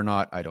that way or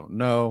not, I don't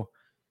know.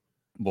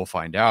 We'll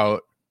find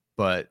out.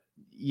 But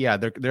yeah,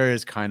 there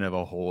is kind of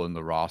a hole in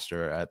the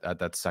roster at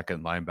that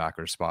second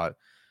linebacker spot.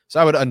 So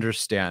I would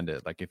understand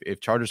it. Like,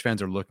 if Chargers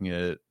fans are looking at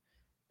it,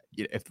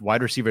 if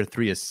wide receiver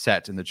 3 is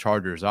set in the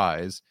Chargers'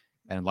 eyes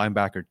and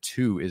linebacker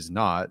 2 is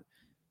not,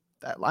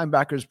 that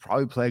linebacker is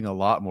probably playing a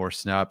lot more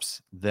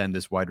snaps than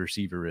this wide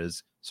receiver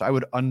is. So I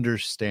would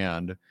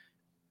understand,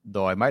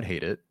 though I might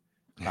hate it,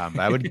 but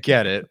I would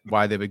get it,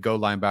 why they would go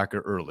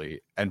linebacker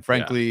early. And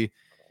frankly,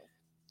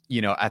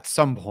 at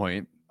some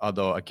point,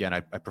 although again, I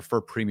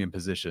prefer premium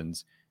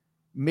positions,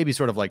 maybe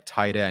sort of like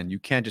tight end, you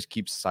can't just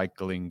keep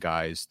cycling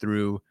guys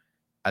through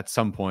at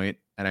some point.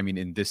 And I mean,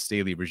 in this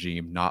Staley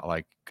regime, not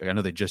like, I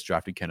know they just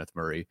drafted Kenneth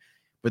Murray,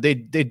 but they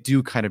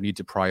do kind of need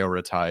to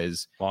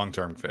prioritize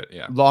long-term fit.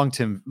 Yeah.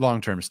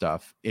 Long-term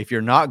stuff. If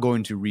you're not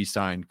going to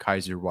re-sign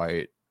Kaiser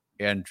White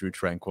and Drue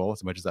Tranquill,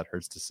 as much as that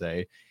hurts to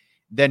say,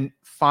 then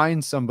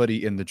find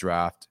somebody in the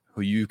draft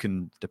who you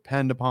can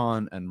depend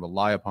upon and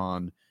rely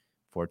upon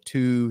for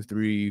 2,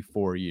 3,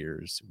 4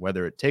 years,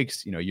 whether it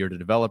takes, a year to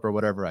develop or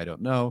whatever, I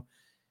don't know.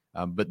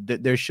 But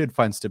they should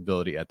find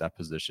stability at that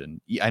position.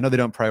 I know they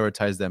don't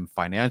prioritize them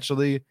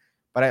financially,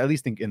 but I at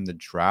least think in the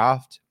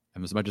draft,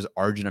 and as much as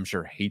Arjun, I'm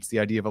sure, hates the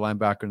idea of a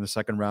linebacker in the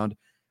second round,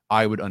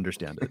 I would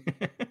understand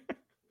it.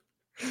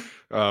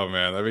 Oh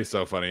man, that'd be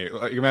so funny.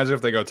 Like, imagine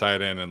if they go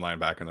tight end and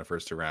linebacker in the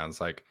first 2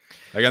 rounds. Like,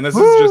 again, this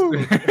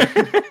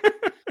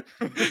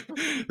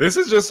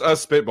is just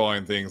us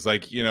spitballing things.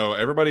 Like,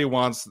 everybody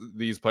wants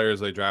these players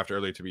they draft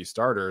early to be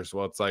starters.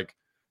 Well, it's like,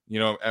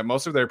 at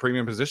most of their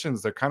premium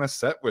positions, they're kind of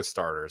set with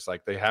starters.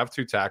 Like, they have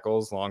 2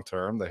 tackles long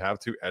term, they have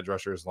 2 edge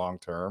rushers long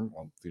term.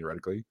 Well,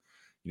 theoretically,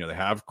 they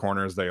have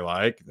corners they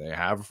like, they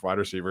have wide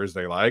receivers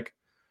they like.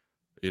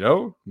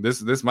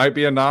 This might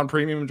be a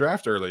non-premium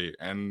draft early,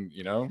 and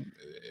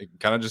it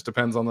kind of just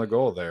depends on the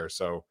goal there.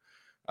 So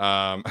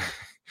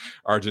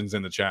Arjun's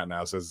in the chat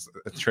now, says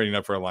trading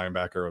up for a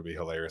linebacker would be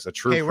hilarious. A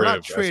true we're not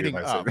as you trading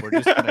might up. say. We're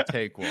just going to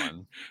take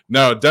one.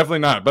 No, definitely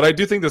not. But I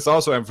do think this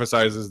also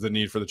emphasizes the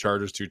need for the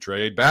Chargers to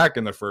trade back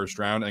in the first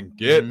round and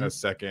get a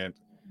second,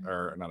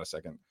 or not a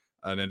second,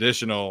 an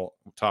additional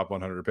top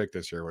 100 pick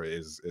this year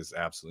is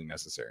absolutely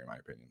necessary in my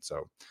opinion.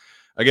 So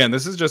again,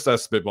 this is just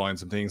us spitballing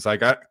some things.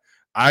 Like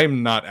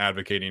I'm not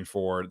advocating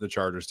for the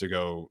Chargers to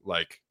go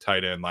like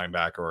tight end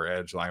linebacker or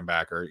edge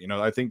linebacker. You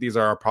know, I think these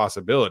are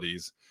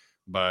possibilities,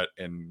 but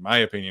in my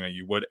opinion,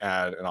 you would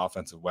add an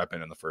offensive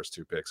weapon in the first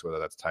two picks, whether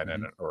that's tight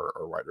end or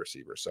wide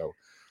receiver. So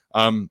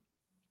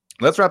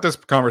let's wrap this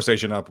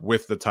conversation up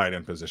with the tight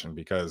end position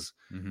because,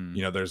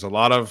 you know, there's a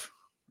lot of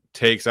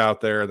takes out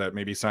there that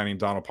maybe signing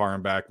Donald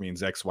Parham back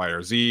means X, Y,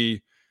 or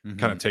Z,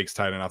 kind of takes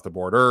tight end off the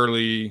board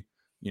early.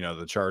 You know,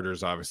 the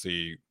Chargers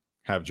obviously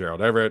have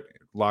Gerald Everett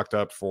locked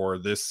up for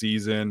this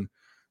season.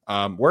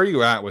 Where are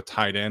you at with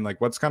tight end?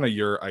 Like, what's kind of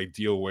your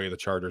ideal way the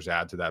Chargers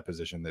add to that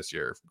position this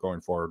year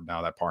going forward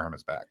now that Parham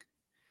is back?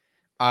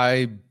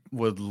 I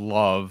would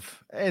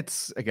love,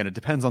 it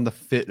depends on the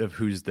fit of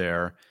who's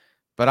there,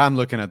 but I'm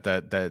looking at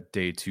that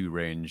day 2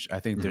 range. I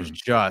think there's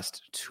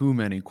just too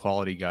many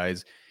quality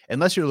guys.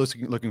 Unless you're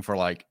looking for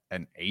like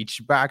an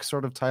H-back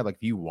sort of type, like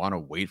if you want to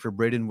wait for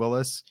Braden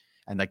Willis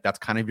and like that's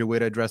kind of your way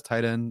to address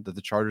tight end that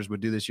the Chargers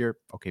would do this year,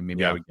 okay,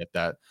 maybe I would get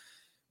that.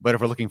 But if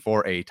we're looking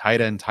for a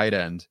tight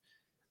end,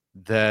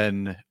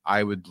 then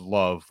I would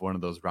love one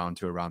of those round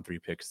 2 or round 3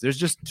 picks. There's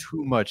just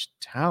too much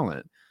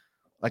talent.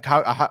 Like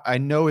how I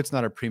know it's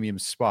not a premium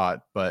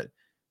spot, but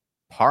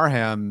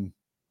Parham,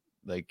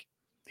 like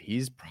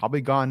he's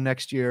probably gone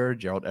next year.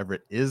 Gerald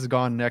Everett is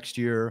gone next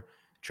year.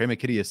 Trey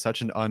McKitty is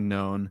such an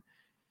unknown.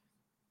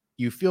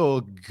 You feel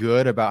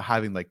good about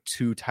having like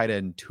 2 tight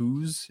end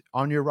 2s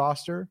on your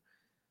roster,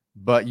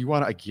 but you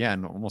want to,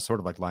 again, almost sort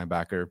of like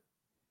linebacker,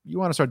 you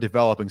want to start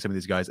developing some of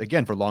these guys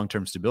again for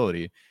long-term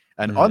stability.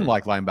 And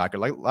unlike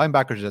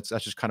linebackers,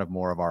 that's just kind of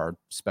more of our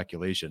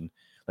speculation.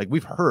 Like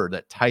we've heard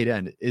that tight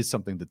end is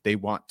something that they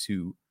want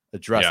to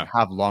address and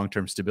have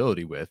long-term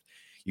stability with.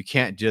 You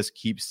can't just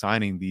keep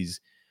signing these,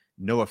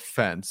 no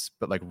offense,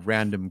 but like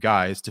random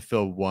guys to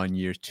fill 1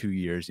 year, 2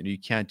 years. And you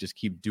can't just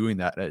keep doing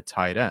that at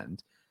tight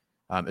end.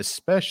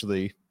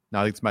 Especially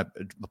now, I think this might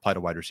apply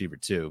to wide receiver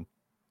too,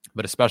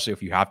 but especially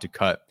if you have to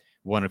cut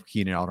one of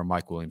Keenan Allen or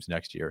Mike Williams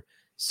next year,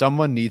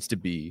 someone needs to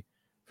be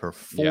for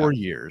 4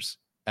 years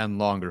and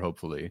longer,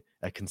 hopefully,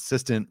 a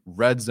consistent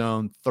red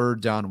zone,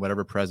 third down,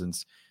 whatever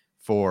presence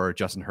for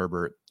Justin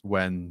Herbert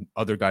when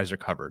other guys are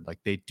covered. Like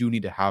they do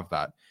need to have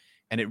that.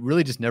 And it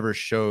really just never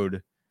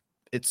showed.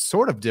 It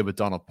sort of did with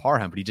Donald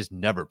Parham, but he just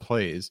never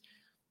plays.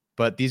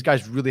 But these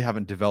guys really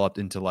haven't developed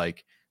into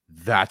like,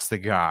 that's the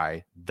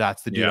guy,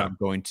 that's the dude I'm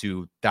going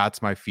to,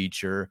 that's my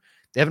feature.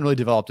 They haven't really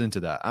developed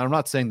into that. I'm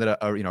not saying that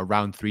a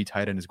round 3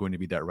 tight end is going to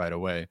be that right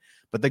away,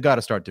 but they got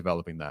to start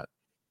developing that.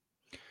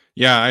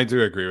 Yeah, I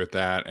do agree with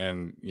that.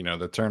 And, you know,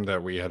 the term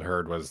that we had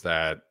heard was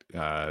that,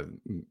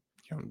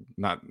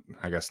 not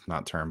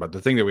term, but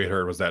the thing that we had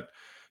heard was that,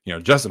 you know,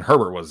 Justin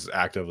Herbert was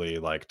actively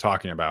like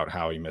talking about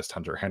how he missed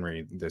Hunter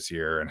Henry this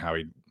year and how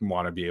he'd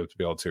want to be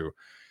able to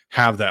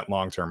have that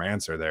long-term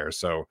answer there.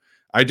 So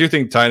I do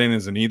think tight end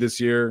is a need this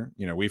year.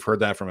 You know, we've heard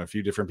that from a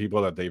few different people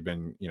that they've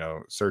been, you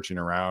know, searching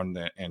around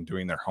and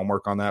doing their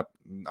homework on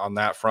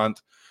that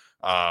front.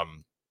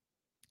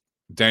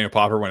 Daniel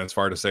Popper went as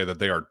far to say that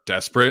they are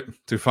desperate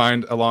to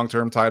find a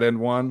long-term tight end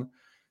one.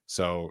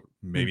 So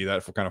maybe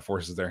that kind of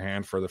forces their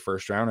hand for the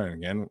first round. And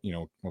again, you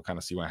know, we'll kind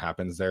of see what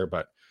happens there.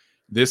 But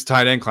this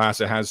tight end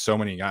class, it has so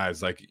many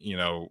guys. Like, you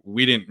know,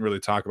 we didn't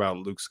really talk about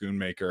Luke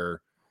Schoonmaker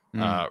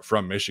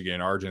from Michigan,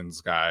 Arjun's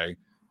guy.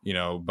 You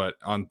know, but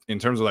in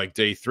terms of like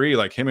day 3,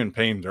 like him and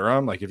Payne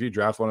Durham, like if you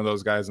draft one of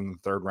those guys in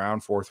the 3rd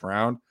round, 4th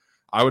round,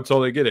 I would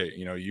totally get it.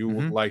 You know, you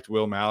liked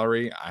Will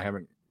Mallory. I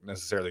haven't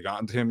necessarily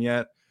gotten to him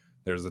yet.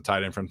 There's the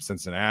tight end from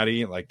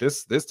Cincinnati. Like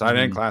this tight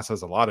end class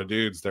has a lot of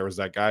dudes. There was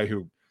that guy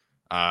who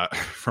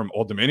from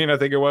Old Dominion, I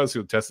think it was,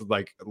 who tested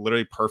like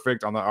literally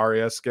perfect on the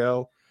RAS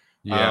scale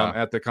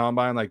at the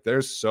combine. Like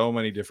there's so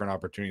many different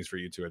opportunities for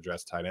you to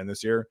address tight end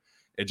this year.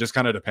 It just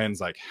kind of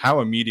depends, like how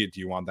immediate do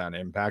you want that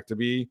impact to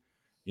be?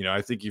 You know,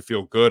 I think you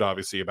feel good,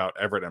 obviously, about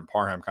Everett and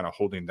Parham kind of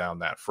holding down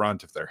that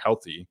front if they're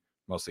healthy,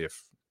 mostly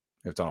if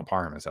Donald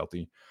Parham is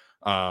healthy.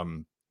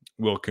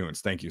 Will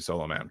Kuntz, thank you,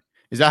 Solo Man.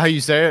 Is that how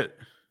you say it?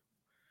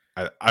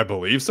 I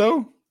believe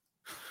so.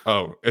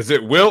 Oh, is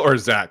it Will or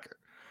Zach?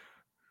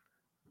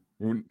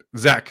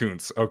 Zach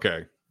Kuntz.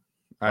 Okay.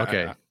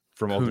 Okay.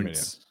 From Old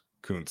Dominion.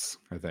 Kuntz,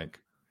 I think.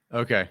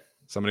 Okay.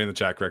 Somebody in the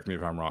chat, correct me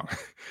if I'm wrong.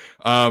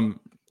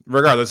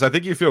 Regardless, I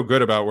think you feel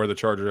good about where the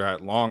Chargers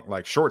are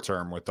at short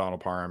term with Donald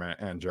Parham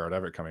and Gerald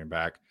Everett coming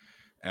back.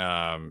 You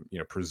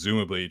know,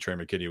 presumably Trey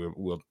McKitty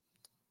will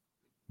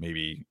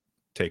maybe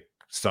take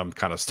some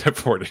kind of step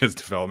forward in his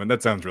development.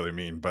 That sounds really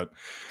mean, but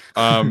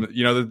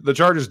you know, the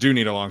Chargers do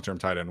need a long-term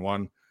tight end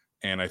one.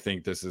 And I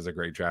think this is a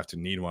great draft to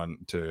need one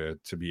to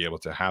be able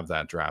to have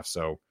that draft.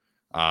 So,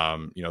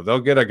 you know,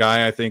 they'll get a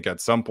guy, I think, at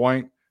some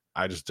point.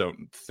 I just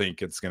don't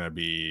think it's going to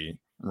be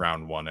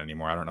round 1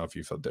 anymore. I don't know if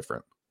you feel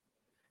different.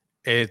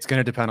 It's going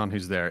to depend on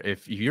who's there.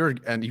 If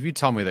you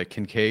tell me that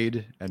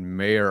Kincaid and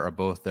Mayer are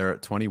both there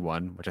at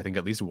 21, which I think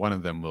at least one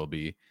of them will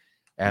be,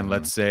 and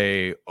let's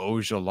say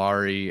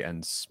Ojulari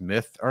and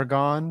Smith are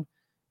gone,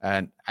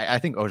 and I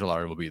think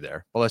Ojulari will be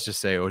there, but let's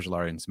just say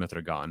Ojulari and Smith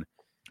are gone.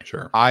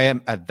 Sure. I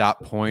am at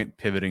that point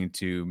pivoting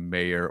to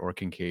Mayer or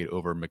Kincaid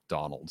over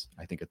McDonald.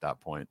 I think at that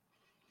point.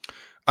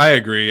 I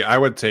agree. I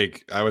would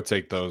take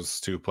those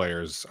two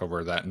players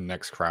over that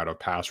next crowd of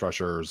pass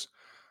rushers.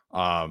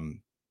 I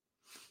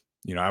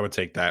would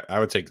take that. I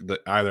would take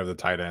either of the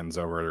tight ends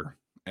over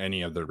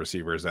any of the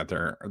receivers that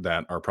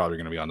are probably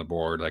going to be on the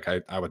board. Like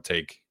I would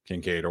take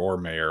Kincaid or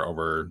Mayer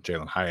over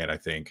Jalen Hyatt, I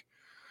think.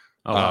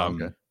 Oh, wow,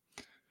 okay.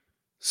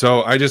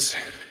 So I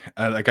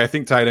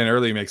think tight end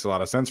early makes a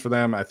lot of sense for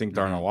them. I think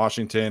Darnell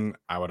Washington,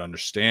 I would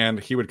understand.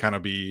 He would kind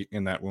of be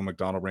in that Will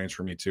McDonald range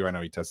for me too. I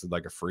know he tested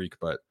like a freak,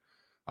 but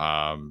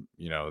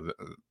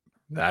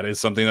that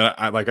is something that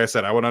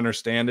I would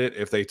understand it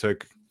if they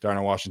took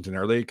Darnell Washington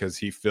early, because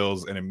he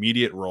fills an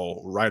immediate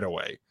role right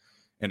away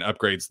and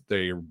upgrades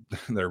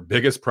their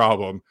biggest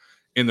problem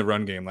in the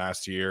run game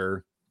last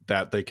year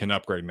that they can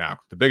upgrade now.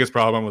 The biggest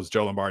problem was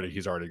Joe Lombardi.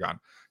 He's already gone.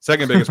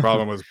 Second biggest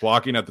problem was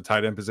blocking at the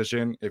tight end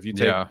position. If you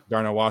take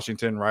Darnell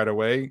Washington right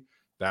away,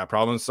 that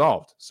problem is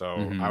solved.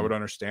 So I would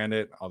understand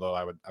it, although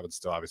I would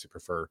still obviously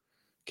prefer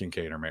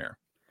Kincaid or Mayer.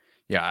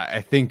 Yeah,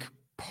 I think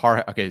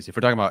so if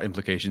we're talking about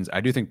implications, I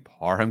do think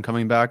Parham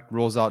coming back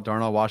rules out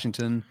Darnell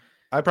Washington.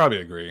 I probably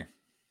agree.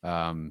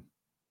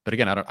 But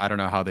again, I don't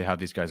know how they have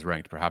these guys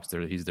ranked. Perhaps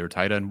he's their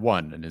tight end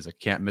 1 and is a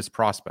can't miss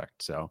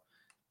prospect. So,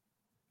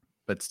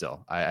 but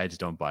still, I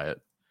just don't buy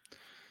it.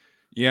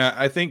 Yeah,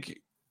 I think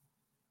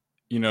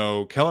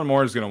Kellen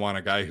Moore is going to want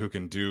a guy who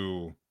can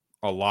do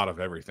a lot of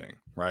everything,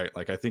 right?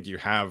 Like I think you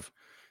have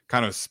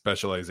kind of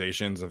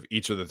specializations of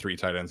each of the 3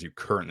 tight ends you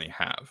currently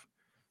have.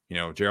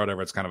 Gerald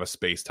Everett's kind of a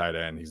space tight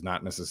end. He's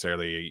not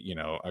necessarily,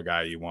 a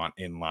guy you want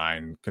in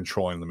line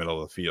controlling the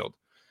middle of the field.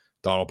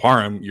 Donald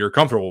Parham, you're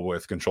comfortable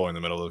with controlling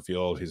the middle of the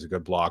field. He's a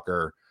good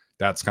blocker.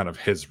 That's kind of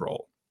his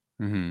role.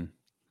 Mm-hmm.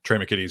 Trey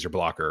McKitty's your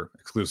blocker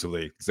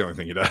exclusively. It's the only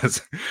thing he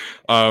does.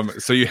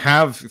 So you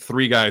have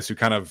 3 guys who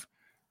kind of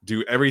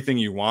do everything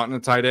you want in a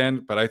tight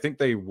end, but I think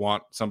they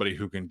want somebody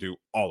who can do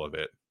all of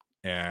it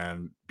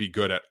and be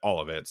good at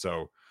all of it.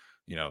 So,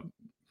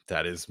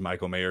 that is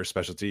Michael Mayer's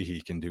specialty.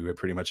 He can do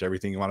pretty much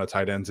everything you want a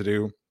tight end to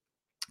do,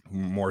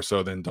 more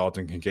so than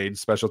Dalton Kincaid's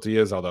specialty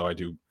is, although I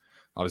do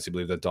obviously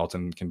believe that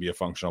Dalton can be a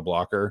functional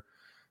blocker.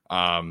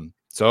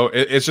 So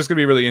it's just going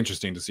to be really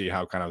interesting to see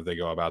how kind of they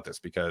go about this,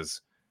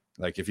 because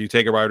like if you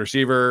take a wide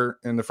receiver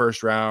in the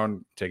first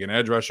round, take an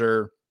edge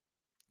rusher,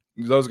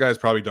 those guys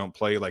probably don't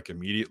play like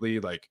immediately,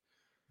 like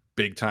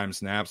big time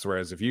snaps.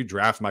 Whereas if you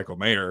draft Michael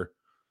Mayer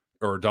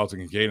or Dalton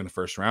Kincaid in the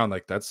first round,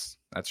 like that's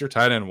your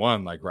tight end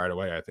 1, like right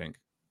away, I think.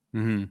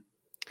 Mm-hmm.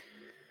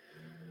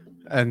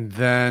 And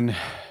then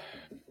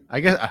I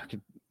guess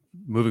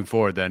moving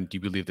forward, then do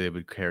you believe they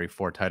would carry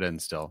 4 tight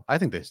ends still? I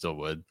think they still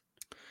would.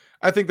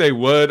 I think they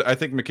would. I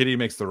think McKitty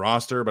makes the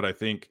roster, but I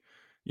think,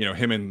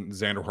 him and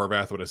Xander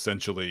Horvath would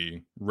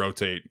essentially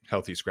rotate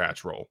healthy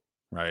scratch role,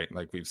 right?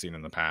 Like we've seen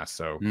in the past.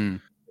 So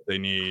they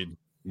need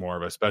more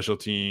of a special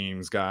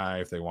teams guy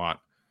if they want,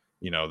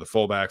 the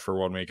fullback for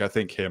 1 week. I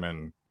think him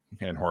and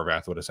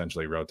Horvath would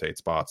essentially rotate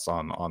spots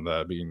on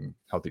the being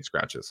healthy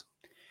scratches.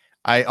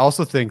 I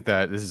also think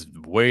that this is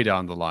way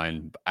down the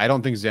line. I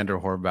don't think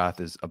Xander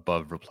Horvath is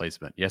above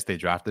replacement. Yes, they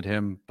drafted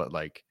him, but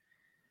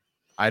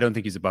I don't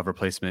think he's above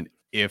replacement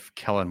if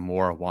Kellen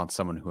Moore wants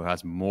someone who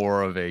has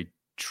more of a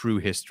true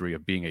history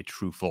of being a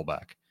true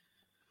fullback.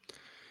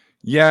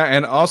 Yeah,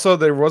 and also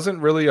there wasn't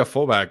really a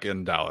fullback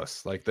in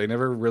Dallas. Like they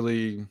never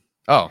really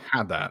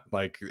had that.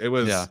 Like it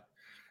was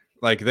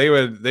like they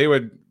would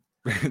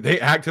they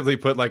actively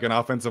put like an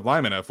offensive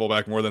lineman at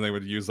fullback more than they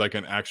would use like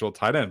an actual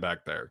tight end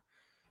back there.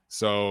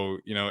 So,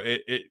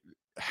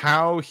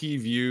 how he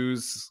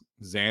views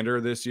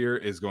Xander this year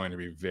is going to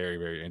be very,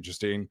 very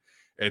interesting.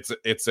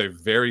 It's a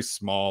very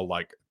small,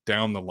 like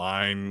down the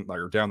line, like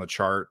or down the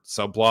chart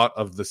subplot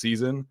of the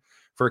season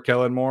for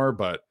Kellen Moore,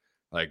 but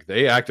like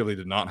they actively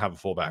did not have a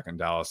fullback in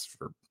Dallas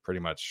for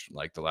pretty much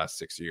like the last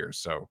 6 years.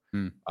 So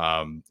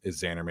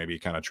is Xander maybe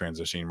kind of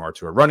transitioning more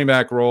to a running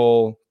back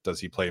role?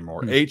 Does he play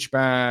more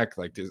H-back?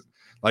 Like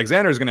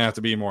Xander is going to have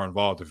to be more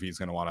involved if he's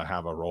going to want to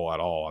have a role at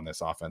all on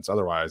this offense.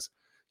 Otherwise,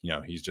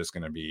 he's just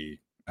going to be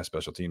a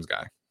special teams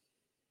guy.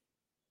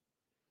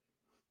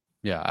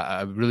 Yeah,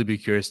 I'd really be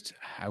curious.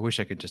 I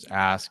wish I could just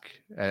ask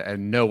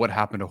and know what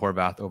happened to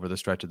Horvath over the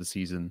stretch of the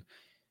season.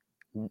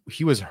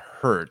 He was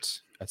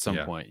hurt at some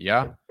point.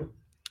 Yeah.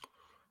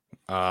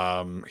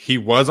 He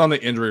was on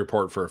the injury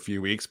report for a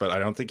few weeks, but I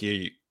don't think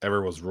he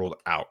ever was ruled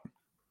out.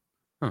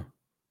 Huh.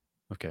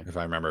 Okay. If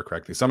I remember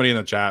correctly. Somebody in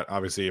the chat,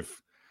 obviously,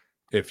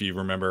 if you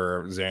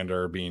remember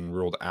Xander being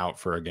ruled out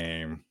for a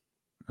game.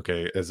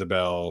 Okay.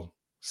 Isabel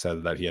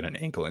said that he had an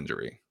ankle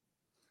injury.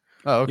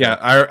 Oh, okay. Yeah,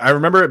 I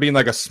remember it being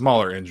like a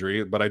smaller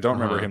injury, but I don't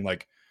remember him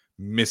like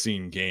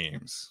missing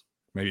games.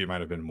 Maybe it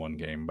might have been 1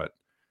 game, but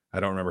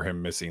I don't remember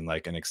him missing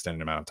like an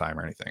extended amount of time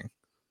or anything.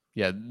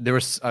 Yeah, there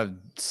was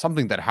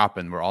something that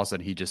happened where all of a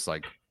sudden he just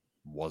like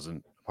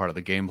wasn't part of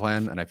the game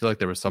plan, and I feel like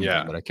there was something,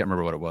 but I can't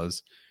remember what it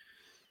was.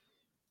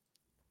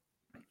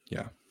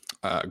 Yeah.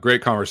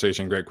 Great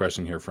conversation. Great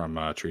question here from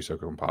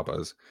Triso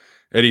Papas.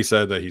 Eddie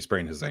said that he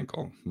sprained his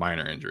ankle,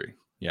 minor injury.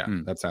 Yeah,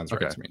 that sounds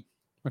right to me.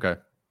 Okay.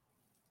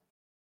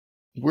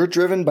 We're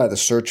driven by the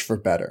search for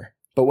better.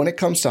 But when it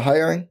comes to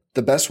hiring,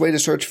 the best way to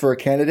search for a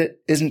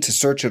candidate isn't to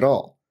search at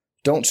all.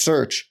 Don't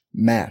search,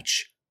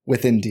 match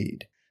with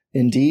Indeed.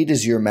 Indeed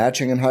is your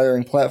matching and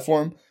hiring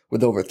platform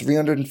with over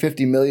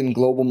 350 million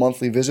global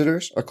monthly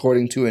visitors,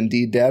 according to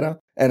Indeed data,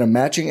 and a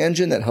matching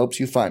engine that helps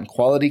you find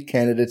quality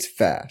candidates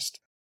fast.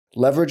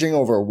 Leveraging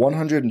over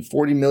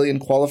 140 million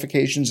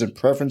qualifications and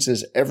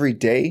preferences every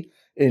day,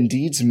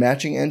 Indeed's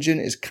matching engine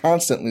is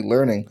constantly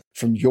learning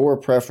from your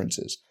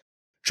preferences.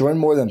 Join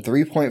more than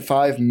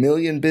 3.5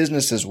 million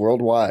businesses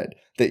worldwide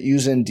that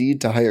use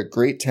Indeed to hire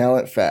great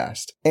talent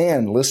fast.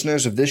 And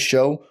listeners of this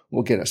show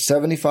will get a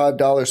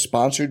 $75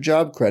 sponsored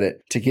job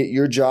credit to get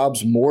your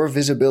jobs more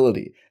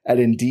visibility at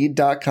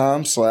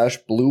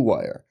Indeed.com/Blue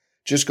Wire.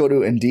 Just go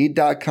to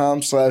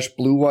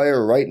Indeed.com/Blue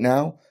Wire right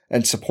now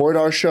and support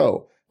our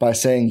show by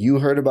saying you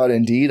heard about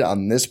Indeed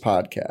on this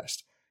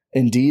podcast.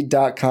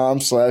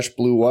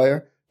 Indeed.com/Blue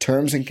Wire.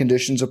 Terms and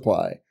conditions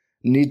apply.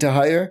 Need to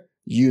hire?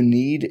 You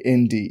need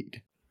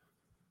Indeed.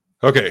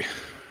 Okay.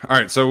 All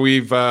right. So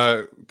we've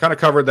kind of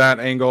covered that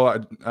angle.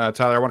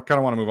 Tyler, I kind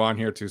of want to move on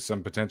here to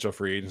some potential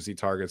free agency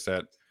targets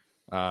that,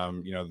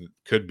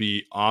 could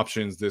be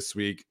options this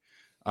week.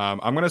 I'm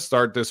going to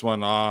start this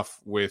one off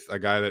with a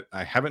guy that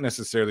I haven't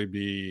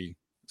necessarily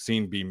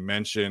seen be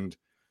mentioned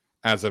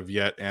as of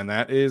yet, and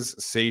that is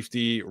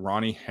safety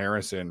Ronnie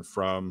Harrison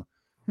from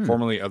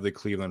formerly of the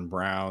Cleveland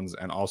Browns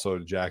and also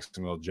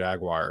Jacksonville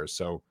Jaguars.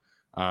 So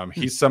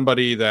he's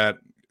somebody that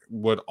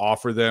would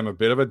offer them a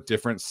bit of a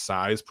different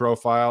size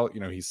profile.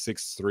 He's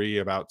 6'3",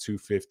 about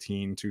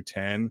 215,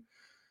 210.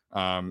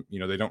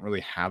 They don't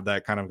really have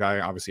that kind of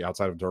guy, obviously,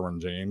 outside of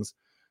Derwin James.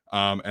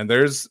 And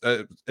there's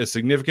a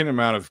significant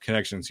amount of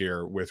connections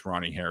here with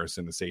Ronnie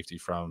Harrison, the safety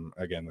from,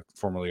 again,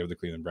 formerly of the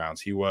Cleveland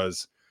Browns. He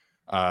was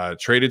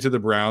traded to the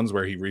Browns,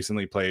 where he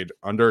recently played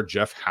under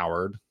Jeff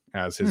Howard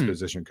as his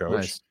position coach.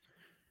 Nice.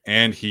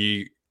 And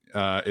he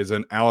is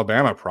an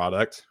Alabama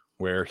product,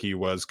 where he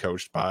was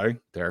coached by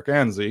Derek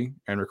Ansley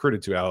and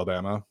recruited to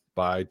Alabama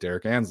by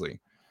Derek Ansley.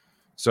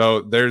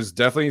 So there's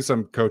definitely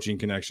some coaching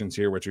connections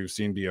here, which we've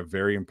seen be a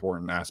very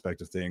important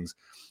aspect of things.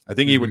 I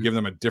think he would give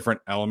them a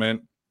different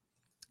element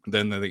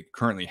than they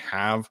currently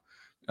have.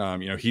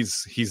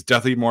 He's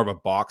definitely more of a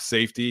box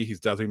safety. He's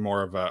definitely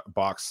more of a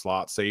box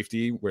slot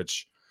safety,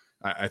 which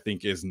I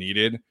think is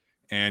needed.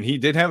 And he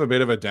did have a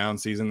bit of a down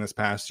season this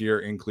past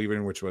year in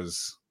Cleveland, which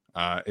was,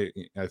 I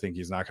think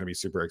he's not going to be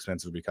super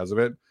expensive because of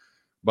it.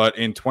 But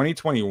in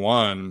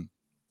 2021,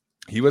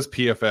 he was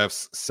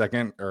PFF's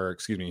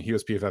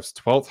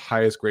 12th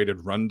highest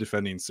graded run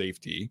defending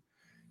safety.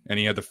 And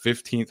he had the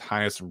 15th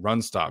highest run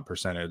stop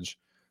percentage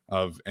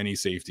of any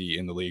safety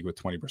in the league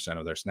with 20%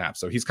 of their snaps.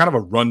 So he's kind of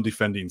a run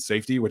defending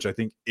safety, which I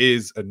think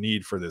is a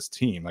need for this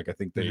team. Like, I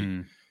think they,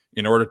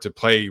 in order to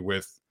play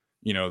with,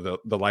 the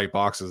light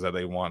boxes that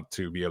they want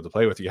to be able to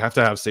play with, you have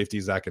to have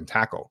safeties that can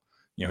tackle.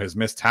 His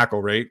missed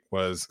tackle rate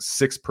was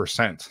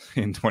 6%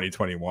 in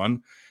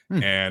 2021.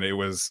 And it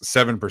was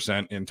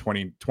 7% in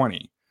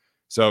 2020.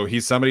 So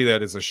he's somebody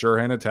that is a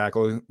sure-handed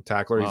tackler.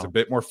 Wow. He's a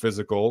bit more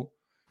physical.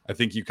 I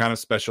think you kind of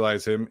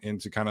specialize him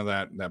into kind of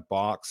that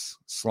box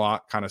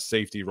slot kind of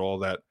safety role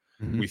that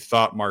we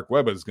thought Mark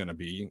Webb was going to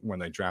be when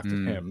they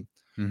drafted him.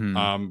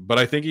 But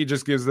I think he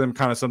just gives them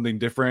kind of something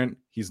different.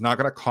 He's not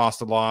going to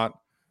cost a lot.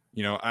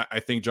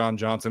 I think John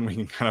Johnson, we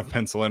can kind of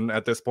pencil in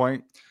at this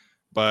point.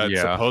 But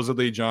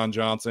supposedly John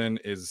Johnson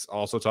is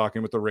also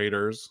talking with the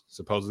Raiders.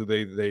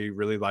 Supposedly they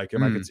really like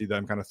him. I could see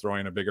them kind of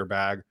throwing a bigger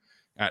bag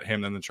at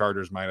him than the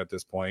Chargers might at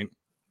this point.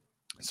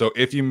 So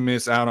if you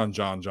miss out on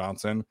John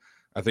Johnson,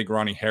 I think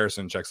Ronnie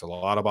Harrison checks a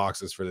lot of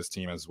boxes for this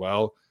team as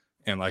well.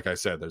 And like I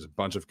said, there's a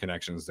bunch of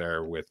connections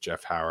there with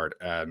Jeff Howard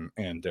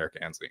and Derek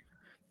Ansley.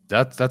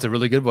 That's a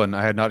really good one.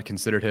 I had not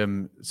considered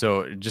him.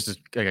 So just to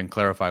again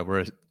clarify,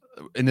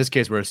 in this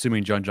case, we're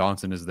assuming John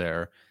Johnson is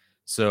there.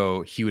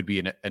 So he would be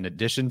an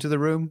addition to the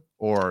room,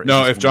 or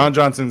no? If John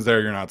Johnson's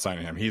there, you're not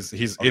signing him. He's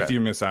okay. If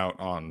you miss out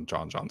on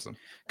John Johnson.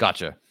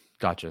 Gotcha.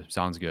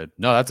 Sounds good.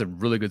 No, that's a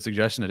really good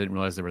suggestion. I didn't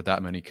realize there were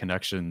that many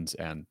connections,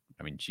 and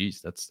I mean, geez,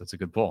 that's a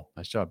good pull.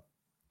 Nice job.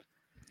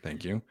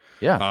 Thank you.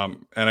 Yeah.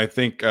 And I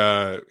think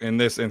in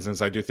this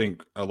instance, I do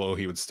think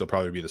Alohi would still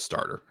probably be the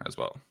starter as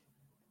well.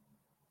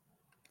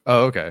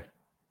 Oh, okay.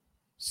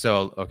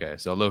 So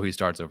Alohi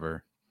starts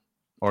over,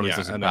 or at least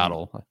there's a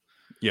battle.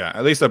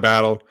 At least a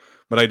battle.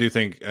 But I do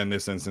think in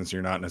this instance,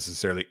 you're not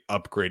necessarily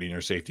upgrading your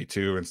safety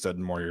too. Instead,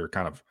 more you're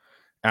kind of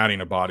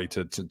adding a body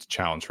to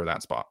challenge for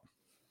that spot.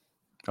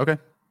 Okay.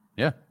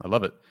 Yeah, I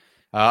love it.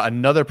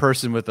 Another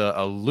person with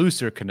a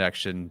looser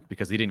connection,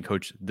 because he didn't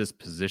coach this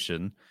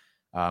position,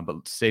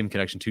 but same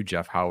connection to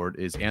Jeff Howard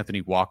is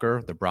Anthony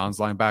Walker, the Browns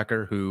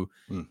linebacker, who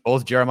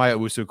both Jeremiah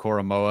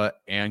Owusu-Koramoah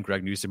and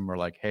Greg Newsome are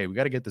like, hey, we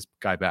got to get this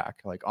guy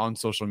back. Like on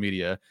social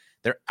media,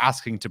 they're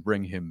asking to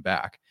bring him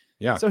back.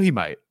 Yeah. So he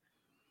might,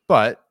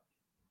 but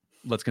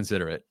let's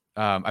consider it.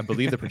 I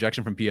believe the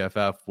projection from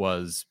PFF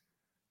was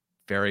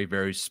very,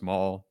 very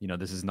small.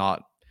 This is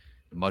not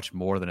much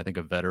more than I think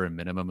a veteran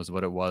minimum is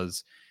what it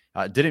was.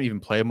 Didn't even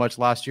play much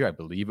last year. I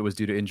believe it was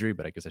due to injury,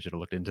 but I guess I should have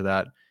looked into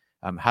that.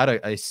 Had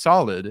a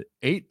solid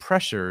 8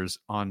 pressures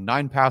on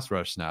 9 pass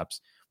rush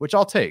snaps, which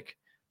I'll take.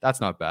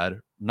 That's not bad.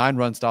 9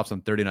 run stops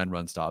on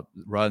 39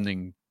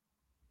 running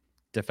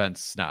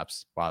defense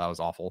snaps. Wow, that was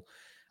awful.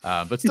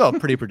 But still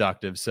pretty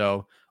productive.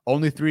 So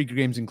only 3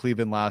 games in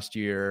Cleveland last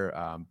year,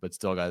 but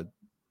still got,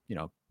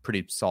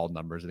 pretty solid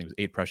numbers. I think it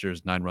was 8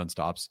 pressures, 9 run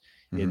stops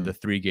in the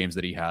 3 games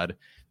that he had.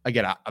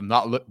 Again,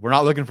 we're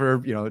not looking for,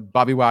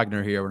 Bobby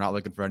Wagner here. We're not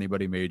looking for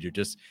anybody major,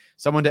 just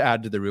someone to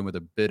add to the room with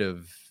a bit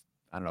of,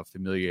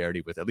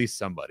 familiarity with at least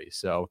somebody.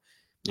 So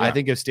yeah. I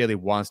think if Staley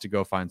wants to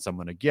go find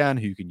someone again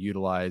who you can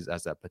utilize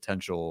as that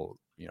potential,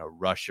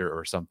 rusher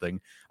or something,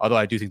 although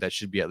I do think that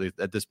should be, at least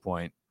at this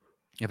point,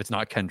 if it's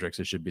not Kendricks,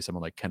 it should be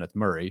someone like Kenneth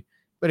Murray.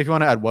 But if you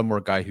want to add one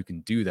more guy who can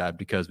do that,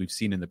 because we've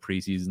seen in the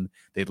preseason,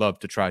 they'd love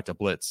to try to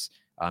blitz,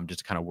 just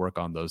to kind of work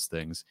on those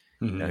things.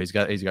 He's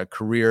got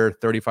career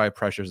 35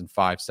 pressures and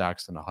 5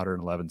 sacks and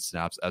 111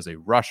 snaps as a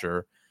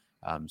rusher.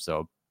 And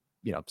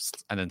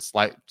then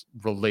slight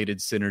related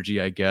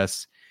synergy, I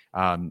guess.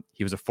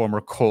 He was a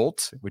former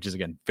Colt, which is,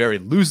 again, very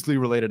loosely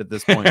related at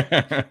this point.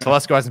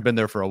 Telesco hasn't been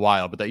there for a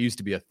while, but that used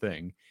to be a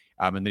thing.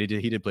 And then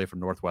he did play for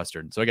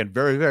Northwestern. So, again,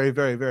 very, very,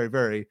 very, very,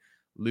 very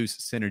loose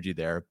synergy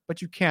there.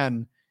 But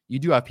you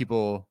do have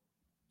people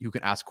who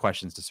can ask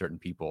questions to certain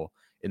people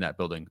in that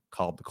building.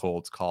 Call up the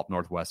Colts, call up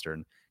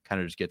Northwestern,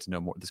 kind of just get to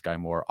know this guy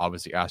more.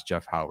 Obviously, ask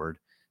Jeff Howard.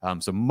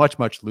 So much,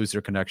 much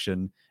looser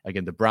connection.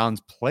 Again, the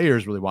Browns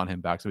players really want him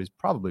back, so he's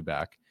probably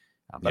back.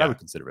 But I would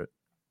consider it.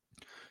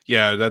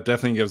 Yeah, that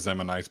definitely gives them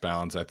a nice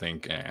balance, I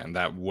think. And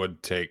that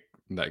would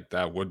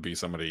be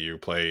somebody you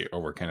play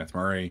over Kenneth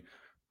Murray.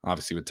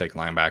 Obviously, would take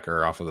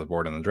linebacker off of the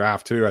board in the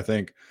draft too, I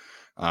think.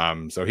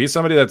 So he's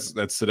somebody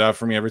that's stood out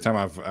for me every time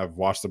I've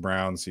watched the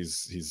Browns.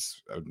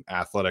 He's an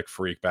athletic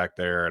freak back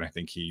there, and I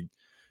think he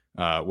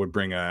would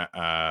bring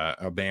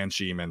a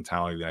banshee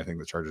mentality that I think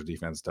the Chargers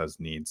defense does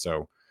need.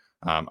 So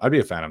I'd be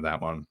a fan of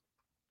that one.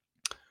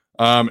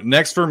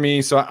 Next for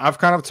me, so I've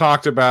kind of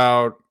talked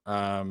about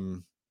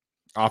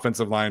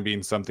offensive line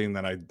being something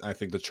that I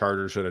think the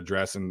Chargers should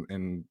address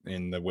in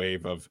the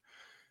wave of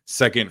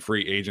second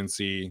free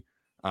agency.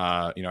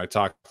 I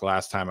talked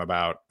last time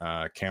about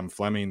Cam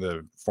Fleming,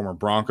 the former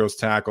Broncos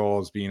tackle,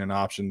 as being an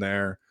option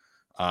there.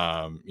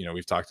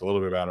 We've talked a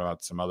little bit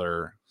about some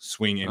other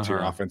swing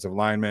interior offensive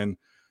linemen.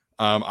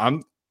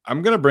 I'm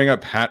going to bring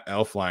up Pat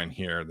Elflein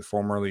here, the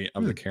formerly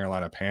of the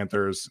Carolina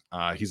Panthers.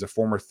 He's a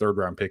former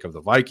 3rd-round pick of the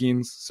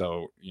Vikings.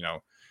 So,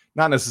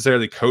 not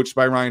necessarily coached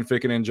by Ryan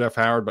Ficken and Jeff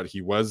Howard, but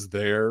he was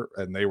there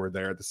and they were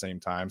there at the same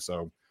time.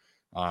 So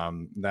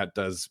that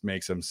does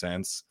make some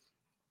sense.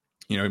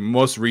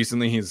 Most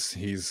recently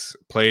he's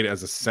played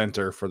as a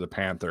center for the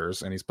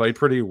Panthers, and he's played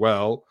pretty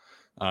well.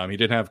 He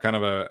did have kind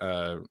of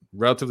a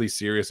relatively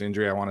serious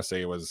injury. I want to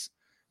say it was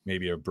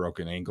maybe a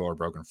broken ankle or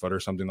broken foot or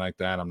something like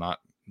that. I'm not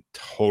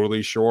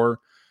totally sure.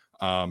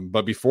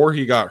 But before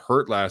he got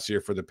hurt last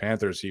year for the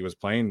Panthers, he was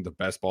playing the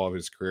best ball of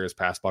his career. His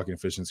pass blocking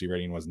efficiency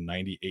rating was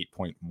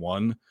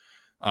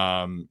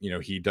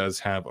 98.1. He does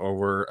have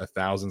over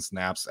 1,000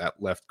 snaps at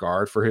left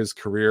guard for his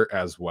career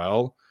as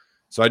well.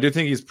 So I do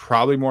think he's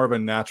probably more of a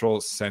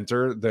natural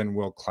center than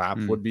Will Clapp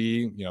would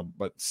be,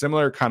 but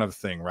similar kind of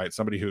thing, right?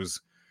 Somebody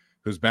who's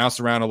bounced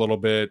around a little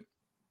bit.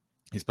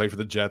 He's played for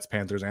the Jets,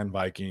 Panthers, and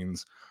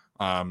Vikings.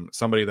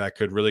 Somebody that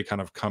could really kind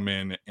of come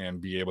in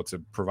and be able to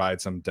provide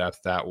some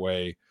depth that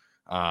way.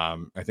 I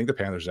think the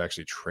Panthers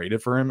actually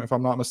traded for him, if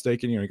I'm not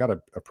mistaken. He got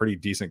a pretty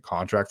decent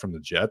contract from the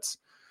Jets.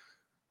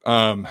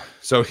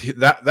 So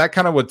that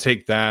kind of would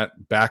take that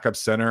backup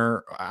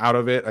center out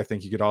of it. I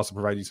think he could also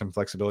provide you some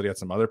flexibility at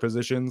some other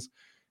positions,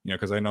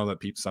 because I know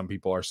that some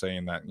people are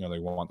saying that, they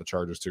want the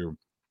Chargers to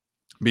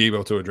be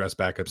able to address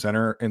backup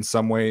center in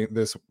some way in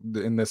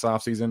this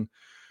offseason.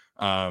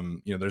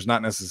 There's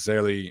not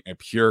necessarily a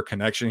pure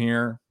connection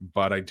here,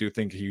 but I do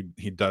think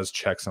he does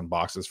check some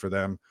boxes for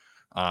them.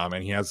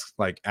 And he has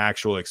like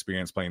actual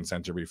experience playing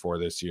center before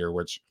this year,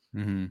 which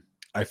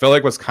I feel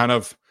like was kind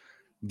of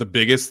the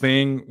biggest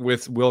thing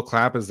with Will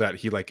Clapp, is that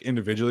he like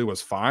individually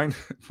was fine,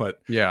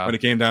 but when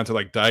it came down to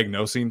like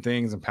diagnosing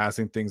things and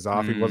passing things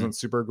off, he wasn't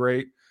super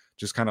great.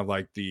 Just kind of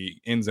like the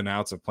ins and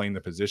outs of playing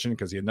the position,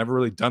 because he had never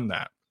really done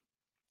that.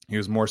 He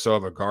was more so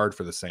of a guard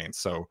for the Saints.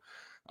 So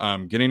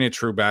getting a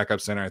true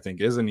backup center, I think,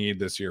 is a need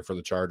this year for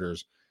the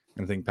Chargers.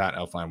 And I think Pat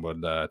Elflein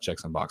would check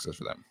some boxes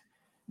for them.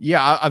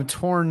 Yeah, I'm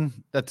torn.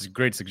 That's a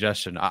great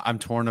suggestion. I'm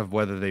torn of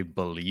whether they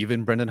believe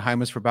in Brendan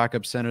Hymas for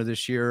backup center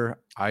this year.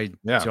 I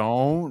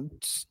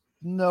don't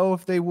know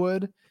if they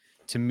would.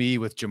 To me,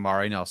 with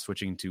Jamari now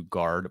switching to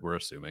guard, we're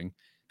assuming,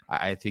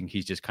 I think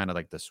he's just kind of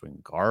like the swing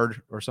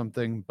guard or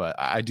something. But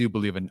I do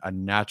believe a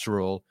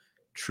natural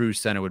true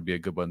center would be a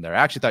good one there. I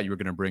actually thought you were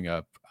going to bring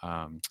up,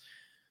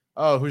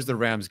 who's the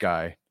Rams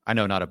guy? I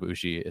know, not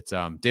Ibushi. It's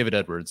David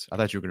Edwards. I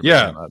thought you were going to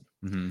bring him up.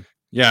 Mm-hmm.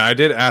 Yeah, I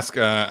did ask.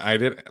 I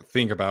did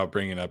think about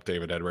bringing up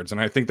David Edwards, and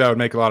I think that would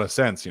make a lot of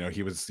sense. You know,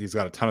 he's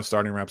got a ton of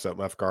starting reps at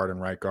left guard and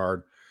right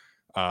guard.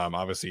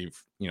 Obviously,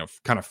 you know,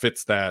 kind of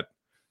fits that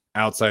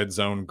outside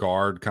zone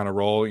guard kind of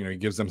role. You know, he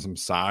gives them some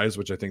size,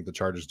 which I think the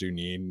Chargers do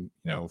need. You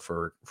know,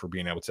 for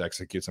being able to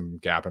execute some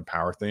gap and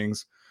power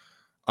things.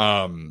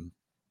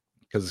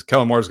 Because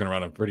Kellen Moore is going to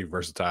run a pretty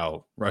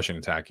versatile rushing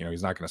attack. You know,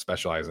 he's not going to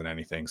specialize in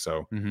anything.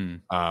 So,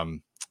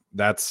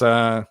 that's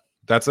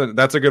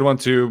a good one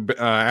too.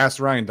 Asked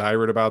Ryan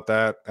Dyrud about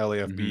that,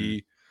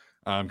 LAFB,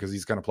 because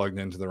he's kind of plugged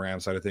into the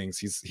Rams side of things.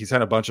 He's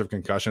had a bunch of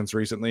concussions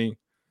recently,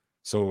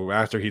 so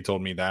after he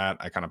told me that,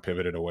 I kind of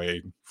pivoted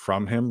away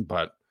from him.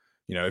 But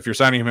you know, if you're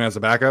signing him as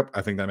a backup,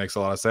 I think that makes a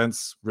lot of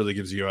sense. Really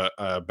gives you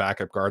a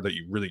backup guard that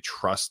you really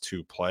trust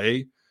to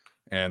play,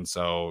 and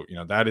so you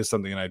know that is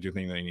something that I do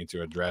think they need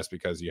to address,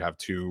 because you have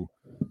two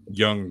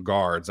young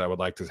guards. I would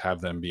like to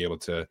have them be able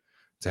to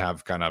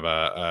have kind of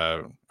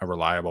a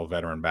reliable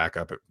veteran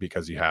backup,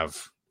 because you have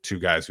two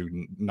guys who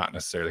not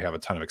necessarily have a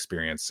ton of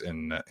experience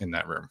in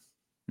that room.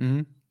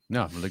 Mm-hmm.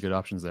 No, really good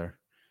options there.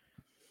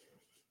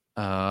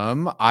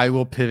 I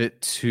will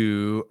pivot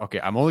to, okay,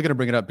 I'm only going to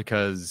bring it up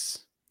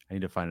because I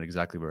need to find it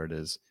exactly where it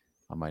is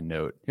on my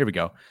note. Here we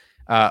go.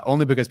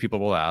 Only because people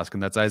will ask,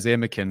 and that's Isaiah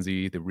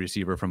McKenzie, the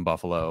receiver from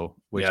Buffalo,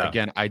 which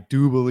again, I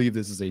do believe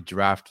this is a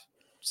draft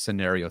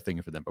scenario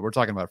thing for them, but we're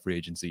talking about free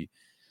agency.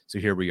 So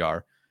here we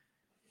are.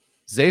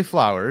 Zay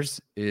Flowers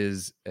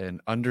is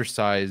an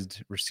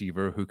undersized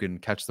receiver who can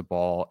catch the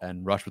ball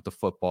and rush with the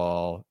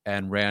football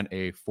and ran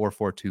a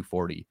 4.42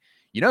 40.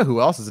 You know who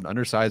else is an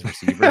undersized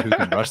receiver who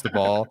can rush the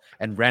ball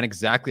and ran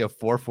exactly a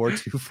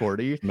 4.42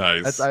 40?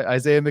 Nice. That's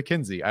Isaiah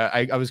McKenzie.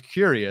 I was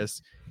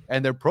curious,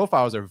 and their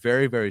profiles are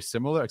very, very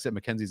similar, except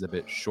McKenzie's a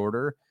bit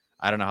shorter.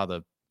 I don't know how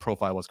the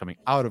profile was coming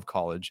out of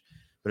college,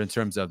 but in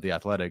terms of the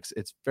athletics,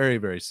 it's very,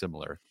 very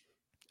similar.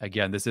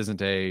 Again, this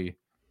isn't a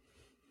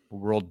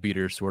world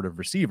beater sort of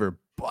receiver,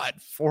 but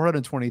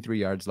 423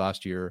 yards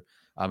last year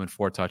and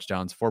 4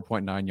 touchdowns,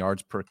 4.9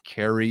 yards per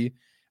carry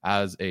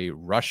as a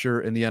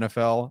rusher in the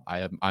NFL.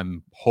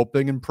 I'm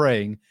hoping and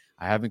praying.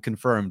 I haven't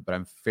confirmed, but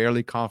I'm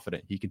fairly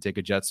confident he can take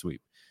a jet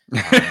sweep.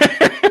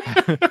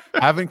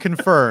 Haven't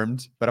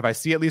confirmed, but if I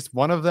see at least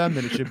one of them,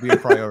 then it should be a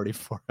priority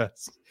for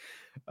us.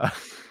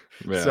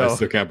 Man, I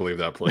still can't believe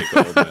that play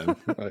called, man.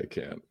 I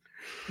can't.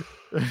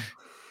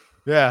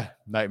 Yeah,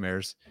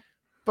 nightmares.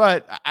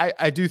 But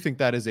I do think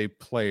that is a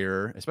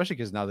player, especially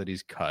because now that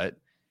he's cut,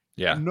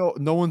 no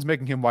one's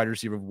making him wide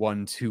receiver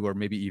 1, 2, or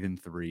maybe even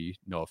 3.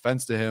 No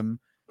offense to him,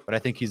 but I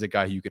think he's a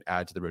guy who you could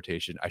add to the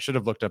rotation. I should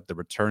have looked up the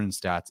return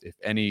stats, if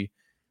any,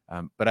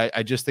 but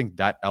I just think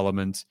that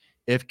element,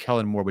 if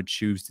Kellen Moore would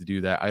choose to do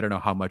that, I don't know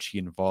how much he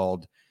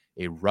involved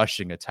a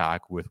rushing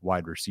attack with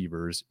wide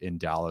receivers in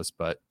Dallas,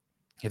 but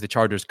if the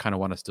Chargers kind of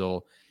want to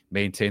still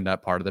maintain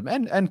that part of them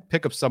and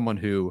pick up someone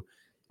who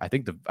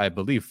I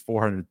believe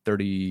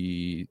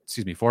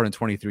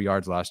 423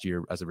 yards last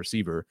year as a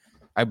receiver.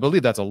 I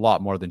believe that's a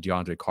lot more than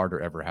DeAndre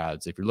Carter ever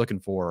had. So if you're looking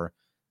for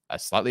a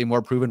slightly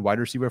more proven wide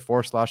receiver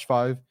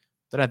 4/5,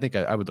 then I think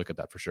I would look at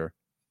that for sure.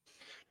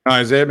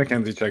 Isaiah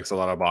McKenzie checks a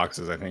lot of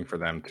boxes, I think, for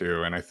them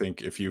too. And I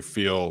think if you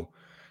feel,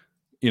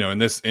 you know, in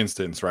this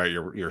instance, right,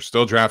 you're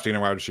still drafting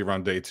a wide receiver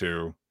on day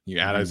 2. You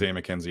add Isaiah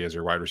McKenzie as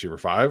your wide receiver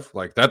 5.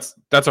 Like that's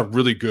a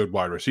really good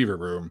wide receiver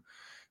room.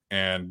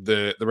 And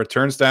the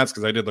return stats,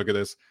 because I did look at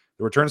this,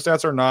 the return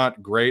stats are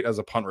not great as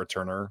a punt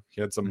returner.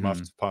 He had some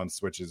muffed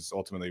punts, which is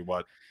ultimately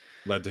what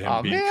led to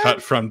him being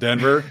cut from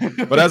Denver.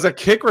 But as a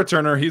kick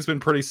returner, he's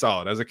been pretty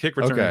solid. He's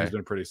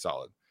been pretty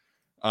solid.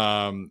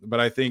 But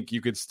I think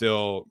you could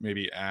still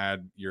maybe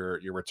add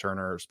your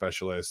returner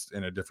specialist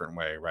in a different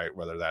way, right?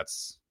 Whether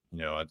that's,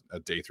 you know,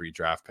 a day 3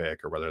 draft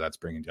pick, or whether that's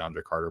bringing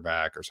DeAndre Carter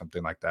back or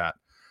something like that.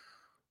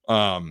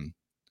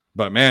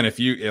 But man, if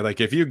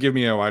you give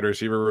me a wide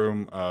receiver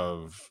room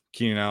of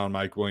Keenan Allen,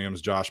 Mike Williams,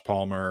 Josh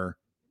Palmer,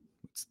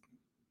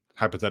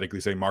 hypothetically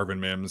say Marvin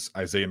Mims,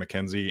 Isaiah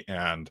McKenzie,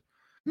 and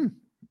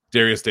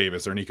Darius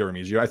Davis or Nico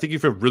Remigio, I think you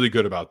feel really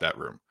good about that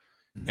room.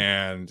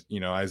 And,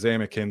 you know, Isaiah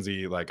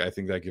McKenzie, like, I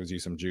think that gives you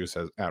some juice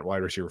at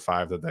wide receiver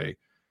 5 that they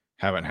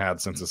haven't had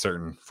since a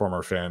certain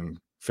former fan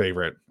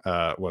favorite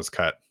was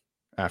cut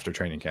after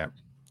training camp.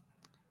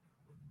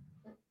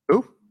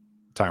 Who?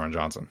 Tyron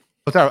Johnson.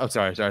 Oh, I'm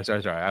sorry.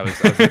 I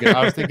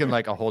was thinking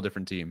like a whole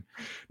different team.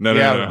 No.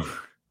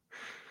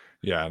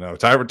 Yeah, no.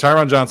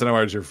 Tyron Johnson at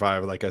wide receiver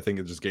 5, like, I think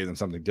it just gave them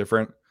something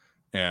different.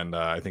 And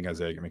I think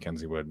Isaiah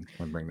McKenzie would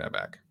bring that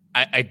back.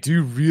 I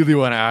do really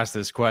want to ask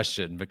this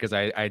question, because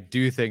I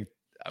do think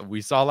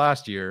we saw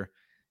last year.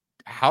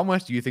 How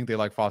much do you think they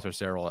like Foster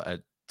Sarrell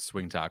at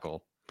swing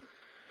tackle?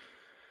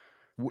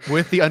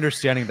 With the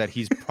understanding that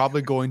he's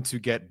probably going to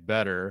get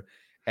better.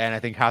 And I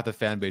think half the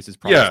fan base has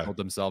probably sold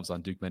themselves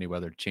on Duke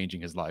Manyweather changing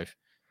his life.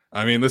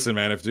 I mean, listen,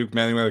 man, if Duke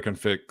Manyweather can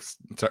fix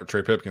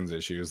Trey Pipkins'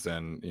 issues,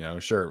 then,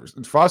 sure.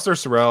 Foster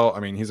Sorrell, I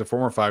mean, he's a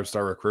former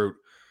 5-star recruit,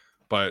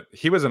 but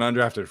he was an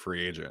undrafted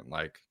free agent.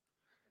 Like,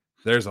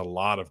 there's a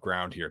lot of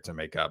ground here to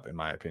make up, in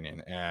my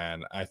opinion.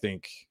 And I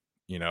think,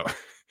 I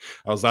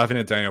was laughing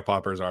at Daniel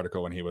Popper's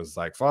article when he was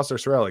like, Foster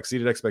Sorrell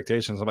exceeded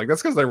expectations. I'm like,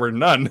 that's because there were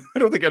none. I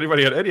don't think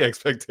anybody had any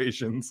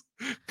expectations.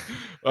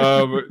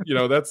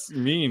 That's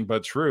mean,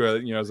 but true,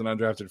 as an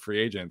undrafted free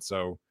agent.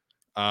 So,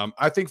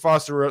 I think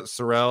Foster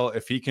Sorrell,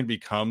 if he can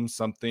become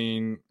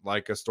something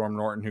like a Storm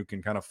Norton who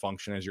can kind of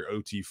function as your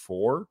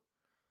OT4,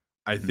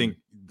 I think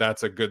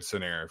that's a good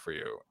scenario for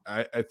you.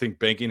 I think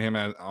banking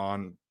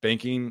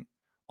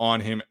on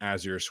him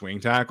as your swing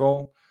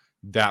tackle,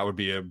 that would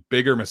be a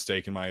bigger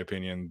mistake, in my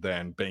opinion,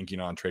 than banking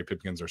on Trey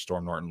Pipkins or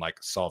Storm Norton, like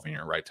solving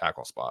your right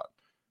tackle spot.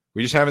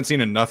 We just haven't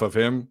seen enough of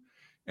him.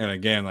 And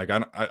again, like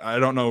I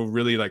don't know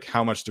really like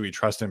how much do we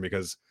trust him,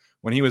 because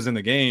when he was in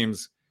the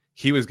games,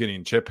 he was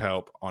getting chip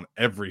help on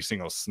every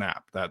single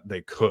snap that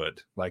they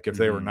could. Like if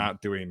they were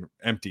not doing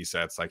empty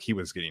sets, like he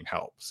was getting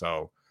help.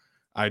 So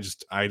I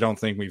don't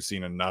think we've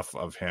seen enough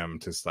of him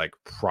to like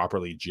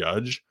properly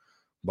judge,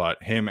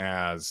 but him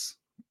as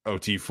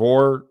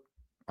OT4,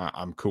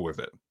 I'm cool with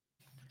it.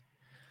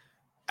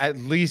 At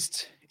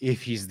least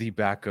if he's the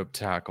backup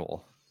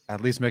tackle,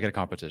 at least make it a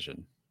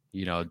competition.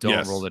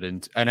 Don't roll it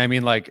in. And I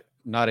mean, like,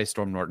 not a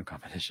Storm Norton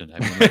competition. I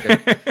mean,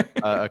 like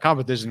a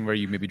competition where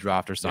you maybe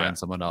draft or sign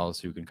someone else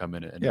who can come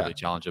in and really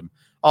challenge him.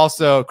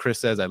 Also, Chris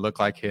says, I look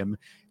like him.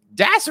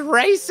 That's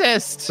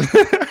racist.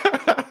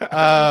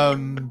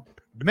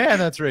 Man,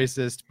 that's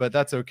racist, but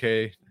that's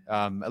okay.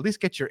 At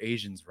least get your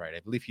Asians right. I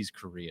believe he's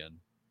Korean.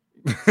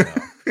 So.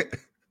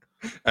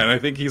 And I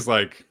think he's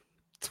like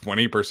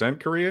 20%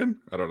 Korean.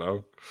 I don't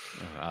know.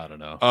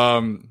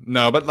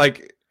 No, but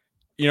like,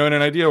 in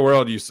an ideal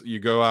world, you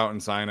go out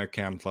and sign a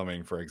Cam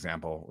Fleming, for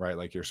example, right?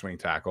 Like your swing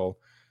tackle.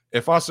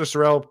 If Foster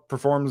Sorrell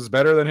performs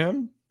better than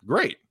him,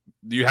 great.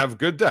 You have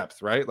good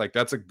depth, right? Like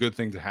that's a good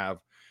thing to have.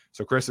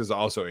 So Chris is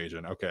also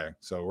Asian. Okay,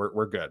 so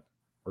we're good.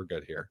 We're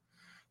good here.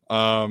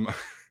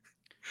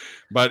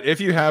 But if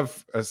you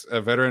have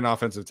a veteran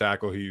offensive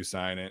tackle who you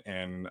sign it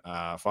and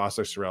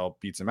Foster Sorrell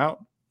beats him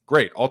out,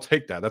 great. I'll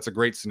take that. That's a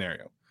great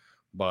scenario.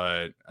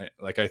 But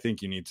I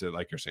think you need to,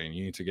 like you're saying,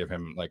 you need to give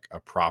him like a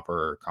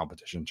proper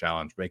competition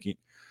challenge.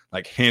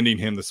 Handing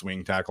him the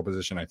swing tackle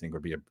position, I think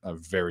would be a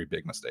very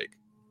big mistake.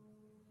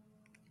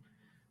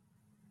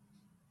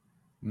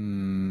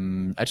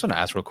 I just want to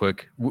ask real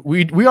quick.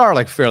 We are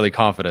like fairly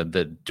confident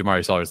that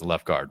Jamari Sawyer is the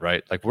left guard,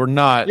 right? Like we're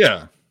not.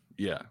 Yeah.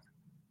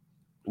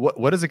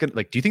 What is it going to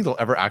like? Do you think they'll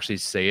ever actually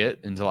say it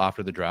until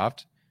after the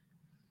draft?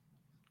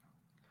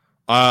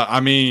 I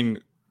mean,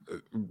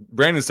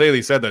 Brandon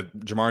Staley said that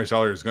Jamari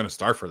Sawyer is going to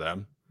start for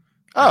them.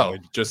 Oh,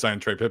 just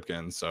signed Trey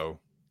Pipkins, so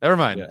never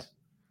mind. Yeah.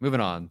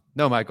 Moving on.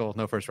 No, Michael,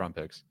 no first round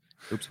picks.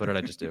 Oops, what did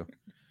I just do?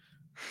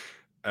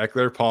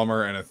 Eckler,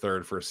 Palmer, and a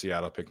third for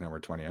Seattle pick number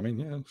 20. I mean,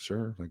 yeah,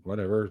 sure, like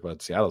whatever,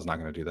 but Seattle's not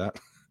going to do that.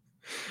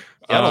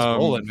 Seattle's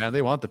rolling, man.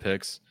 They want the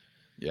picks.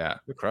 Yeah,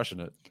 they're crushing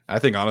it. I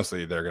think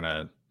honestly they're going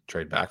to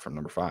trade back from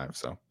number 5,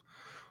 so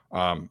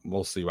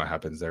we'll see what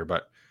happens there.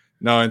 But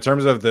no, in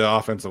terms of the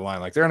offensive line,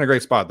 like they're in a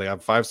great spot. They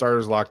have 5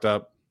 starters locked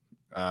up.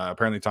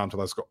 Apparently Tom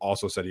Telesco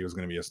also said he was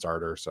going to be a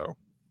starter, so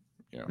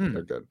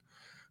they're good.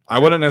 I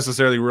wouldn't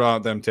necessarily rule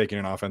out them taking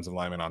an offensive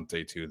lineman on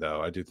day 2,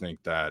 though. I do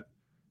think that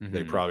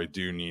they probably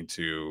do need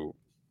to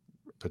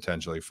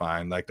potentially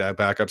find like that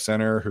backup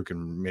center who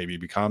can maybe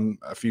become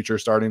a future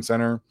starting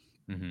center.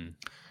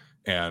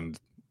 And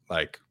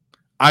like,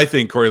 I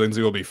think Corey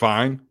Linsley will be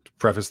fine. To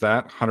preface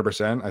that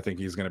 100%. I think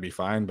he's going to be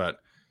fine.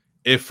 But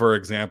if, for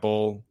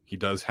example, he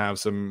does have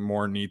some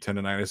more knee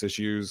tendonitis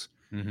issues,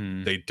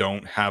 they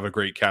don't have a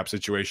great cap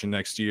situation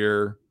next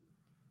year.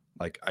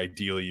 Like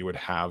ideally you would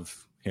have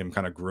him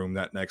kind of groom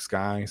that next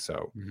guy.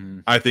 So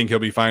I think he'll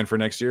be fine for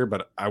next year,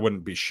 but I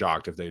wouldn't be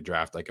shocked if they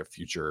draft like a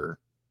future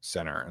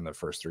center in the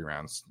first 3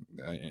 rounds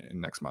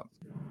in next month.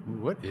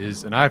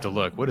 And I have to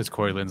look, what is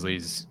Corey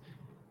Linsley's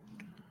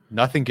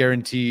nothing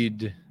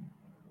guaranteed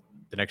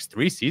the next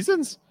 3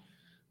 seasons?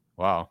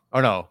 Wow.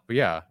 Oh no, but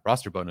yeah,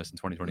 roster bonus in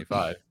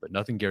 2025, but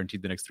nothing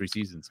guaranteed the next 3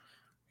 seasons.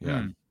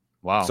 Yeah.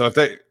 Wow. So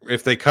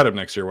if they cut him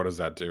next year, what does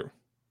that do?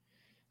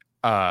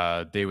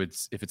 They would,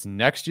 if it's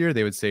next year,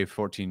 they would save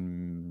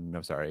 14.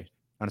 No, sorry.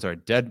 I'm sorry.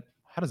 Dead.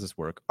 How does this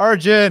work?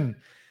 Arjun.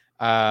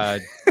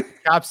 Cap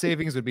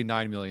savings would be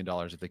 $9 million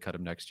if they cut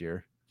him next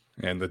year.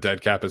 And the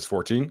dead cap is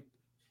 14.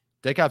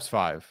 Dead cap's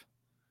 5.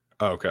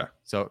 Oh, okay.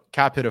 So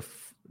cap hit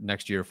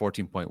next year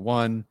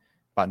 14.1.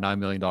 About $9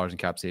 million in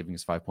cap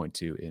savings,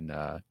 5.2 in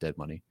dead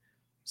money.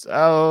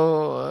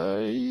 So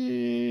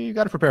you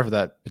got to prepare for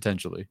that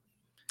potentially.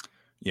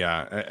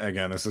 Yeah.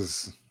 Again, this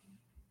is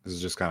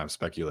just kind of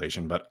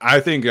speculation, but I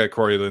think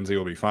Corey Linsley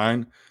will be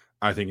fine.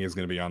 I think he's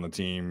going to be on the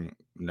team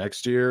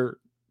next year,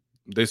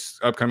 this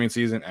upcoming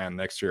season, and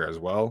next year as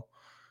well.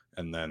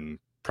 And then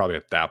probably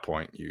at that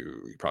point,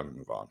 you probably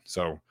move on.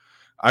 So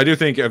I do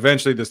think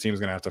eventually this team is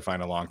going to have to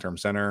find a long-term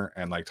center.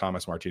 And like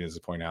Thomas Martinez is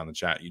pointing out in the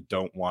chat, you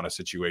don't want a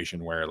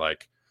situation where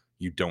like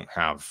you don't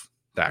have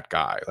that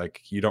guy.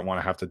 Like you don't want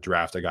to have to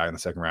draft a guy in the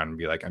second round and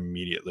be like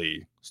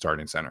immediately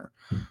starting center,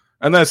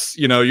 unless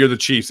you're the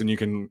Chiefs and you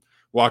can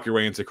walk your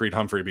way into Creed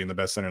Humphrey being the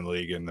best center in the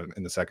league in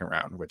the second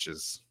round, which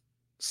is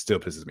still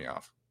pisses me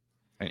off.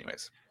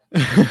 Anyways.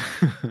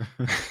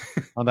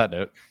 On that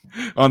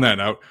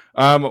note,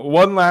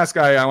 one last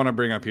guy I want to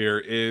bring up here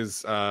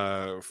is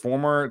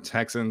former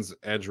Texans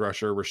edge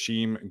rusher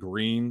Rasheem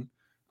Green.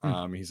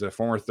 He's a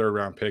former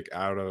third-round pick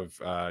out of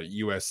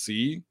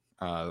USC,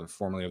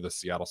 formerly of the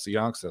Seattle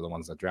Seahawks. They're the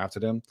ones that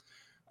drafted him.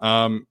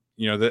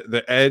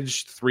 The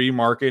edge 3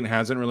 market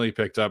hasn't really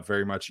picked up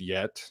very much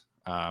yet,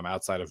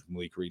 outside of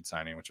Malik Reed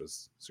signing, which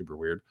was super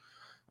weird.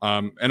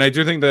 And I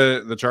do think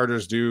the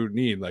Chargers do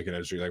need like an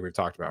edge 3, like we've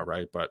talked about,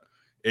 right? But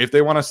if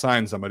they want to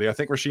sign somebody, I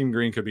think Rasheem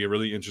Green could be a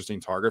really interesting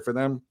target for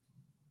them,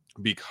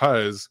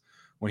 because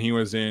when he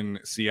was in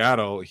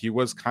Seattle, he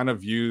was kind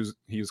of used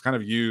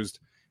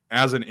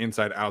as an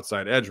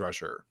inside-outside edge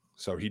rusher.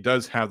 So he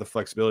does have the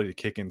flexibility to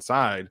kick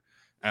inside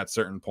at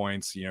certain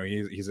points.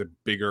 He's a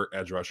bigger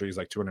edge rusher. He's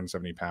like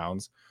 270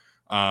 pounds.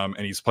 And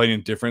he's played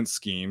in different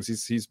schemes.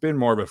 He's been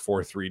more of a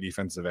 4-3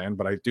 defensive end,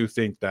 but I do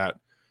think that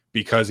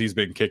because he's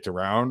been kicked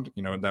around,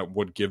 that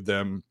would give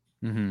them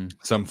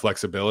some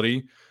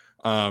flexibility.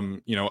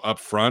 Up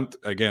front,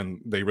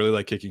 again, they really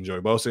like kicking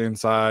Joey Bosa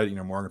inside.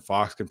 Morgan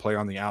Fox can play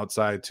on the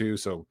outside too.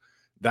 So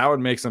that would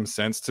make some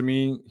sense to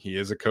me. He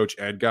is a coach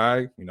ed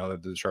guy. We know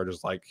that the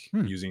Chargers like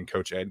using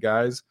coach ed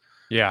guys.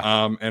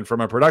 Yeah. And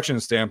from a production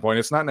standpoint,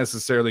 it's not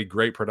necessarily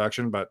great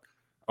production, but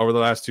over the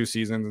last 2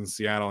 seasons in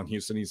Seattle and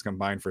Houston, he's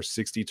combined for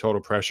 60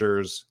 total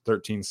pressures,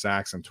 13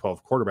 sacks, and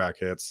 12 quarterback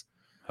hits.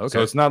 Okay.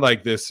 So it's not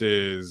like this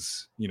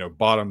is,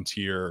 bottom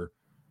tier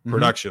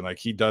production. Like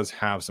he does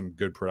have some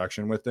good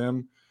production with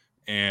him.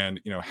 And,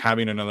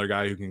 having another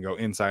guy who can go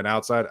inside,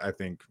 outside, I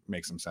think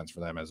makes some sense for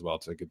them as well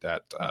to get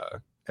that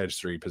edge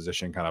 3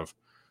 position kind of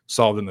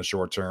solved in the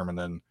short term. And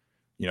then,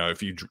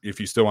 if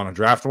you still want to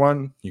draft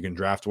one, you can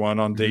draft one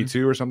on day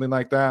 2 or something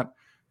like that.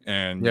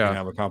 And you can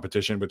have a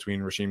competition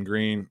between Rasheem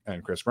Green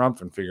and Chris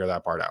Rumpf and figure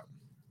that part out.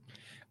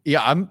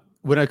 Yeah,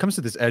 when it comes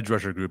to this edge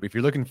rusher group, if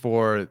you're looking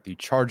for the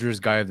Chargers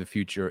guy of the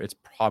future, it's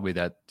probably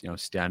that,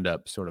 stand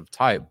up sort of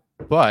type.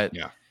 But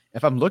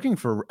if I'm looking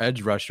for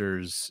edge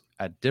rushers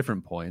at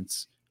different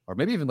points, or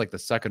maybe even like the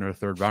second or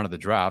third round of the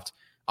draft,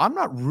 I'm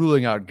not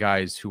ruling out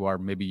guys who are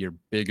maybe your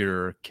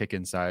bigger kick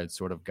inside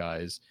sort of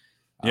guys.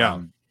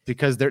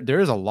 Because there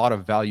is a lot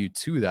of value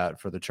to that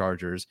for the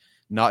Chargers,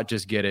 not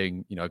just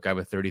getting, a guy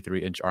with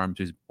 33-inch arms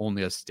who's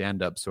only a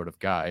stand-up sort of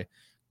guy.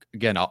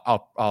 Again,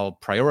 I'll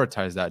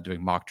prioritize that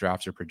doing mock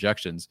drafts or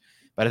projections,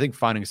 but I think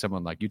finding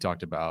someone like you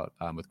talked about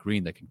with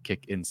Green that can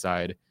kick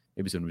inside,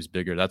 maybe someone who's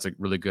bigger, that's a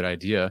really good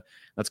idea.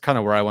 That's kind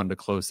of where I wanted to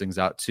close things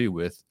out too,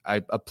 with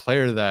a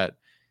player that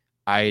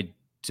I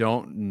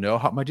don't know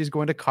how much he's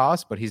going to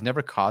cost, but he's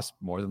never cost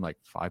more than like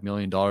 $5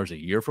 million a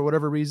year for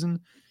whatever reason.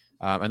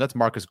 And that's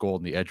Marcus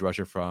Golden, the edge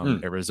rusher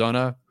from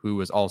Arizona, who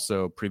was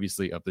also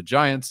previously of the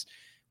Giants,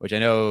 which I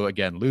know,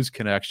 again, loose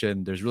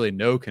connection. There's really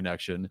no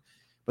connection.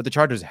 But the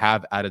Chargers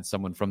have added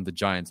someone from the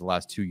Giants the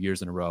last 2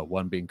 years in a row,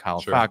 one being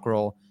Kyle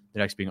Fackrell, the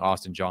next being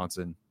Austin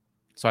Johnson.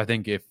 So I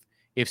think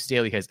if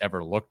Staley has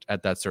ever looked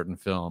at that certain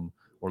film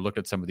or looked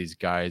at some of these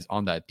guys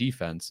on that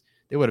defense,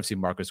 they would have seen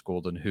Marcus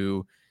Golden,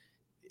 who,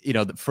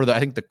 I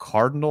think the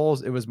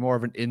Cardinals, it was more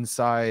of an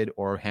inside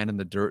or hand in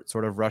the dirt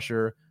sort of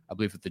rusher. I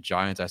believe with the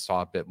Giants, I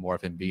saw a bit more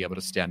of him being able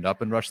to stand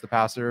up and rush the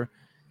passer.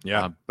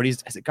 Yeah. But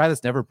he's a guy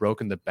that's never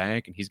broken the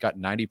bank, and he's got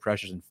 90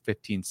 pressures and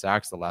 15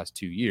 sacks the last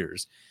 2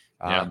 years.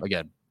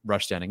 Again,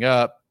 rush standing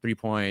up,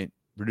 3-point,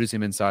 reduce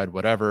him inside,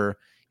 whatever.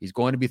 He's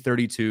going to be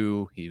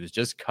 32. He was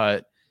just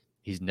cut.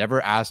 He's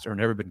never asked or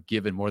never been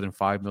given more than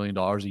 $5 million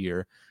a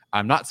year.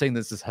 I'm not saying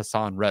this is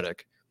Hassan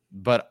Reddick,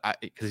 but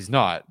because he's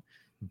not.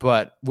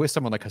 But with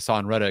someone like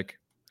Hassan Reddick,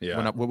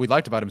 what we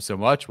liked about him so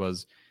much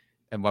was,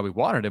 and why we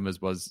wanted him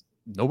was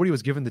nobody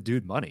was giving the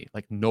dude money.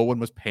 Like no one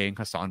was paying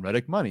Hassan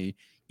Reddick money,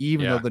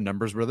 even though the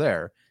numbers were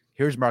there.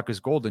 Here's Marcus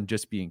Golden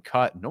just being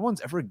cut. No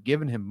one's ever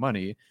given him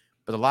money.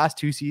 But the last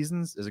 2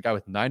 seasons is a guy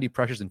with 90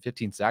 pressures and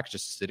 15 sacks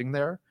just sitting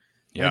there.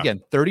 Yeah. And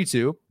again,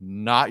 32,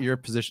 not your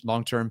position,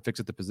 long-term fix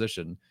at the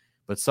position,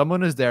 but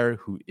someone is there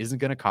who isn't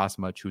going to cost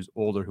much, who's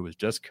older, who was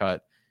just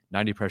cut,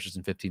 90 pressures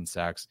and 15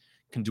 sacks,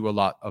 can do a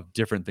lot of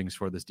different things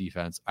for this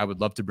defense. I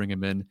would love to bring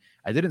him in.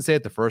 I didn't say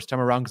it the first time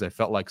around because I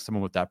felt like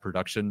someone with that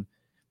production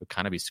would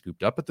kind of be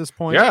scooped up at this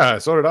point. Yeah,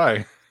 so did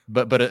I.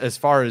 But as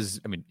far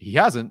as, he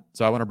hasn't,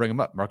 so I want to bring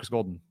him up, Marcus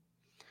Golden.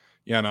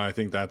 Yeah, no, I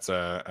think that's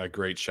a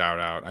great shout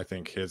out. I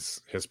think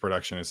his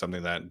production is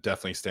something that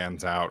definitely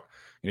stands out.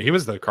 He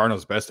was the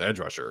Cardinals' best edge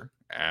rusher,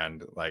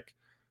 and like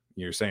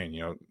you're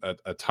saying,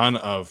 a ton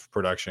of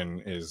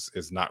production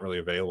is not really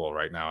available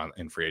right now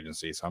in free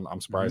agency. So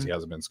I'm surprised he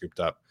hasn't been scooped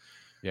up.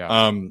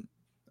 Yeah.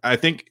 I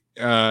think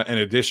an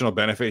additional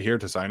benefit here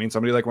to signing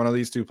somebody like one of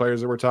these 2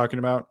 players that we're talking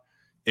about,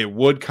 it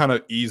would kind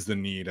of ease the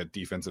need at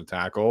defensive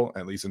tackle,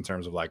 at least in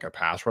terms of like a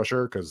pass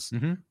rusher, because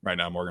right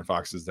now Morgan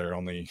Fox is their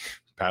only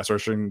pass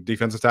rushing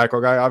defensive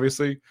tackle guy,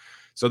 obviously.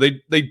 So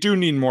they do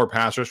need more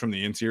pass rush from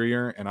the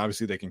interior, and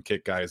obviously they can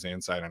kick guys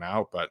inside and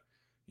out. But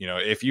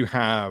if you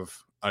have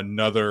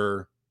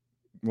another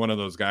one of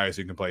those guys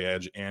who can play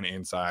edge and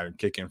inside and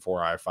kick in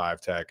 4i5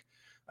 tech,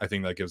 I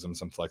think that gives them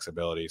some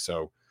flexibility.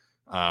 So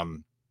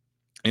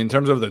in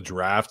terms of the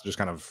draft, just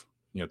kind of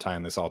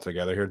tying this all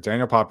together here,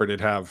 Daniel Popper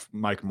did have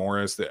Mike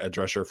Morris, the edge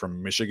rusher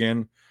from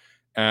Michigan,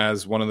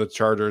 as one of the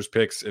Chargers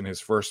picks in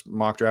his first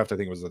mock draft. I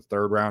think it was the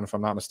 3rd round, if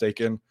I'm not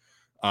mistaken.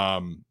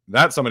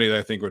 That's somebody that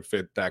I think would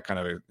fit that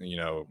kind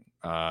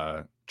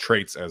of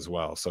traits as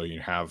well. So you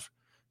have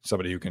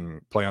somebody who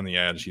can play on the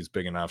edge. He's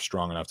big enough,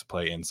 strong enough to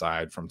play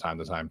inside from time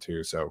to time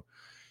too. So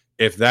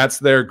if that's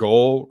their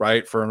goal,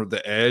 right, for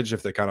the edge,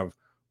 if they kind of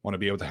want to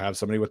be able to have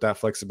somebody with that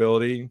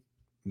flexibility,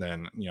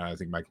 then I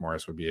think Mike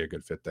Morris would be a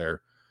good fit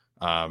there.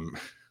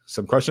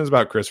 Some questions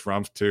about Chris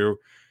Rumph too.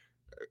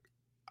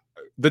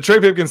 The Trey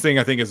Pipkins thing,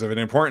 I think, is an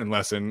important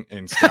lesson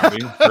in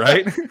scouting,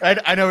 right?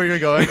 I know where you're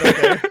going.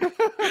 Okay.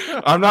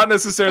 I'm not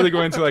necessarily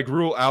going to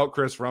rule out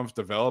Chris Rumph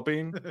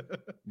developing,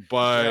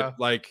 but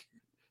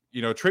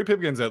Trey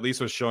Pipkins at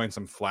least was showing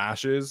some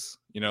flashes,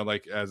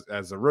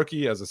 as a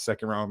rookie, as a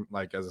second round,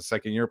 as a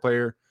second year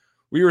player,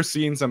 we were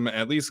seeing some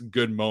at least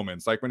good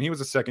moments. Like when he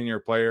was a second year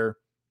player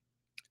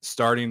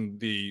starting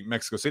the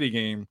Mexico City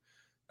game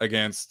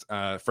against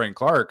Frank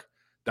Clark,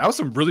 that was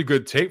some really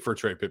good tape for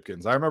Trey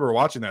Pipkins. I remember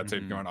watching that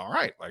tape going, all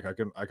right,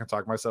 I can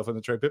talk myself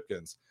into Trey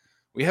Pipkins.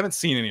 We haven't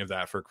seen any of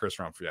that for Chris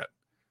Rumph yet.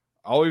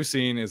 All we've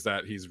seen is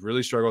that he's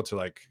really struggled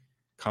to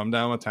come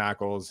down with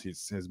tackles.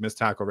 His missed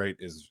tackle rate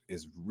is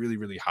really,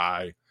 really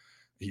high.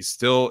 He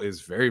still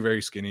is very,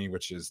 very skinny,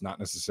 which is not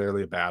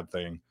necessarily a bad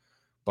thing.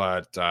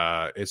 But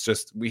it's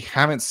just we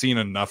haven't seen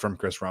enough from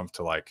Chris Rumph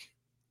to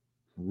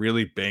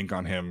really bank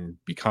on him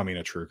becoming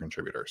a true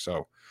contributor.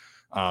 So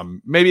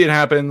maybe it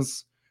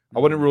happens. I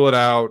wouldn't rule it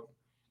out,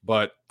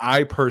 but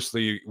I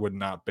personally would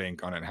not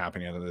bank on it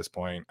happening at this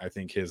point. I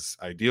think his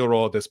ideal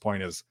role at this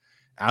point is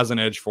as an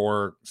edge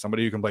for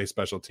somebody who can play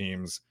special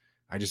teams.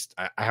 I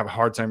have a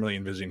hard time really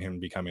envisioning him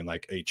becoming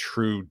a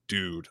true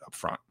dude up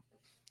front.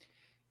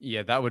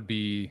 Yeah, that would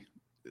be.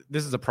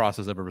 This is a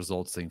process of a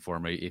results thing for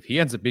me. If he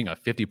ends up being a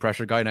 50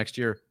 pressure guy next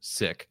year,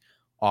 sick,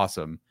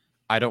 awesome.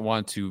 I don't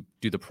want to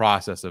do the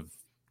process of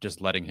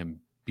just letting him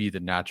be the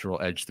natural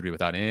edge 3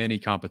 without any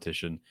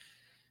competition.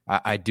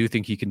 I do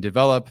think he can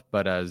develop,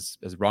 but as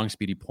Wrong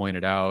Speedy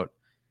pointed out,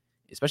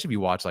 especially if you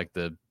watch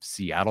the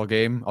Seattle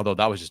game, although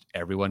that was just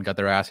everyone got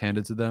their ass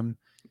handed to them.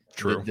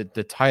 True.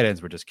 The tight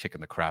ends were just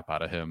kicking the crap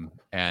out of him.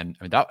 And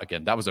I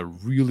mean, that was a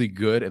really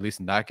good, at least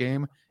in that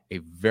game, a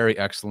very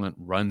excellent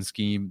run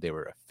scheme. They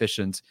were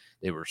efficient.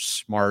 They were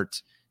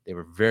smart. They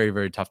were very,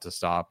 very tough to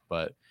stop.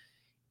 But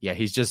yeah,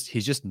 he's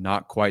just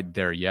not quite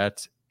there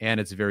yet. And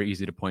it's very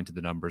easy to point to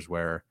the numbers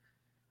where,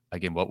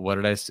 again, what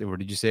did I say? Where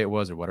did you say it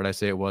was? Or what did I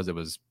say it was? It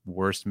was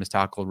worst missed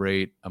tackle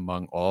rate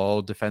among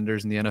all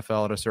defenders in the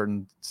NFL at a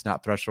certain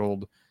snap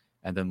threshold.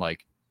 And then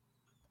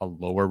a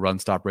lower run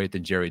stop rate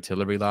than Jerry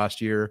Tillery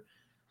last year.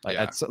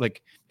 That's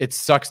it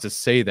sucks to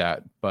say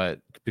that,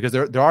 but because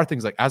there are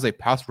things as a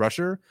pass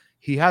rusher,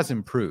 he has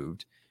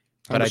improved.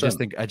 But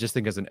 100%. I just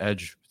think as an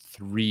edge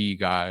 3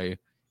 guy,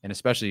 and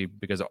especially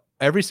because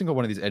every single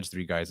one of these edge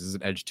 3 guys is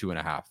an edge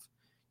 2.5.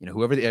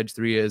 Whoever the edge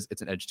 3 is,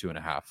 it's an edge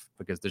 2.5,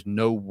 because there's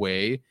no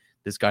way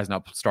this guy's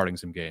not starting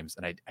some games.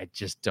 And I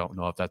just don't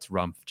know if that's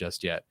Rumph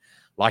just yet.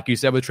 Like you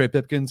said with Trey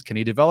Pipkins, can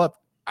he develop?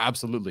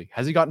 Absolutely.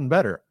 Has he gotten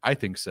better? I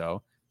think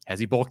so. Has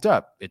he bulked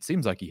up? It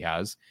seems like he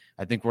has.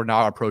 I think we're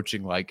now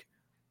approaching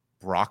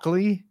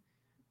broccoli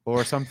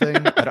or something.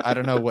 I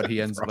don't know what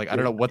he ends I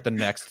don't know what the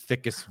next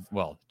thickest.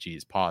 Well,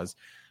 geez, pause.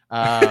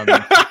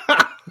 Whatever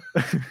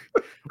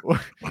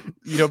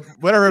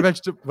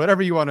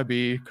you want to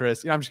be,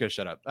 Chris. I'm just gonna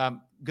shut up.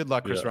 Good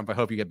luck, Chris Rumph. I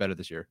hope you get better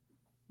this year.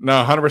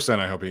 No, 100%.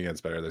 I hope he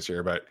gets better this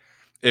year. But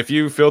if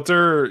you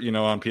filter,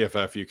 on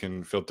PFF, you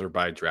can filter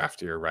by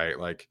draft year, right?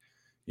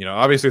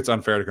 Obviously it's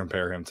unfair to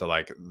compare him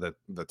to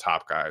the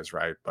top guys,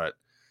 right? But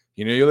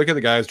you look at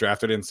the guys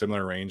drafted in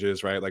similar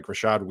ranges, right?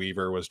 Rashad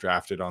Weaver was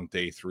drafted on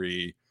day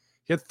 3.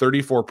 He had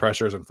 34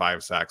 pressures and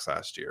 5 sacks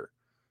last year.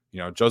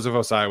 Joseph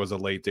Osai was a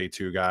late day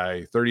 2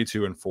 guy,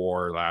 32 and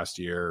 4 last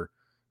year.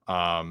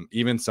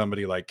 Even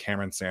somebody like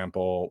Cameron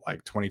Sample,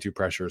 22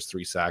 pressures,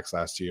 3 sacks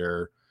last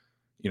year.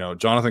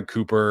 Jonathan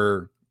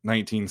Cooper,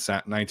 19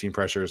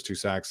 pressures, 2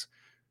 sacks.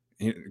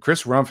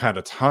 Chris Rumph had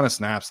a ton of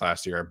snaps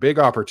last year, a big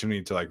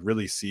opportunity to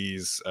really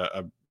seize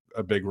a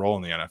big role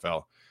in the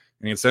NFL.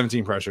 And he had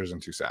 17 pressures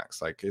and 2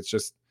 sacks.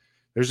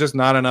 There's just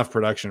not enough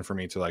production for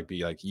me to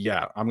be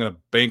yeah, I'm going to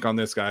bank on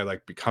this guy,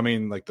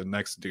 becoming the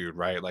next dude,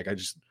 right?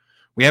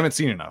 We haven't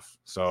seen enough.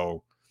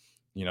 So,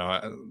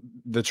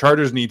 the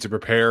Chargers need to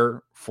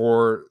prepare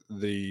for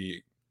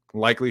the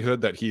likelihood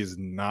that he is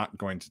not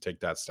going to take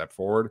that step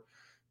forward,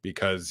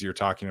 because you're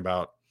talking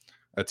about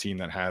a team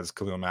that has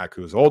Khalil Mack,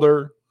 who's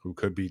older, who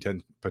could be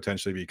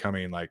potentially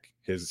becoming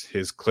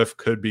his cliff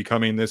could be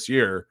coming this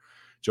year.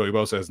 Joey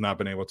Bosa has not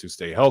been able to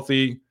stay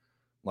healthy.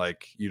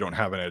 You don't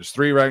have an edge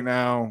 3 right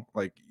now.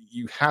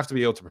 You have to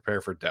be able to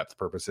prepare for depth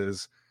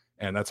purposes.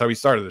 And that's how we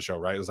started the show,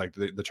 right? It's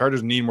the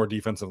Chargers need more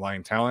defensive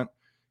line talent.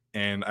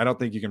 And I don't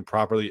think you can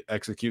properly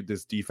execute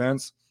this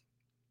defense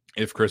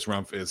if Chris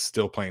Rumph is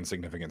still playing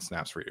significant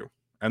snaps for you,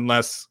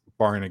 unless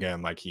barring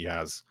again, like he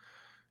has,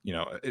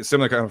 it's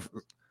similar kind of,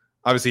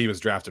 obviously he was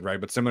drafted, right?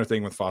 But similar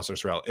thing with Foster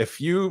Sarell. If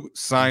you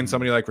sign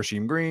somebody like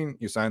Rasheem Green,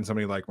 you sign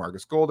somebody like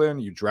Marcus Golden,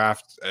 you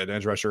draft an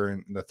edge rusher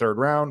in the 3rd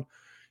round,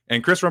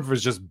 and Chris Rumph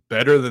is just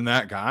better than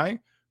that guy,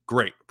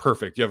 great,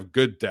 perfect. You have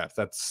good depth.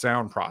 That's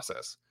sound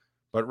process.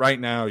 But right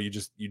now,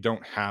 you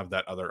don't have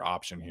that other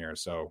option here.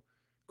 So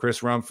Chris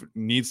Rumph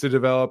needs to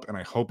develop, and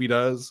I hope he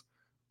does.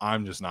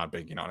 I'm just not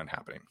banking on it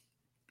happening.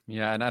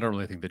 Yeah, and I don't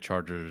really think the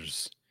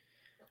Chargers,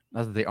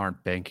 not that they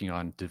aren't banking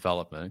on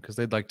development, because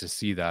they'd like to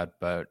see that,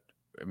 but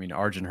I mean,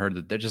 Arjun heard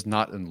that they're just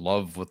not in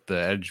love with the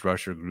edge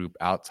rusher group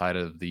outside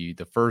of the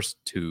first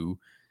two.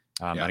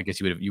 And I guess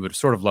you would have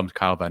sort of lumped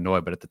Kyle Van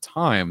Noy, but at the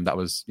time that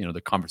was,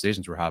 the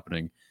conversations were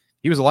happening.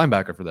 He was a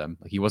linebacker for them.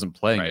 Like, he wasn't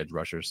playing edge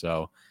rusher.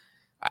 So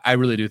I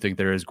really do think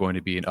there is going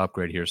to be an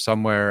upgrade here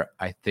somewhere.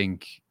 I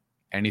think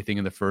anything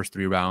in the first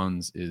 3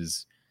 rounds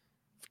is,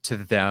 to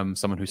them,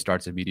 someone who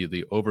starts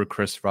immediately over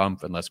Chris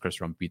Rumph, unless Chris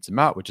Rumph beats him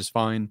out, which is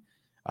fine.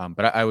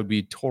 But I would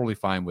be totally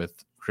fine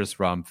with Chris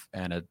Rumph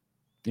and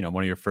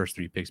one of your first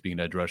 3 picks being an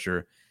edge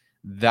rusher.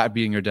 That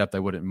being your depth, I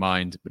wouldn't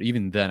mind. But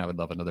even then, I would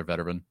love another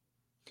veteran.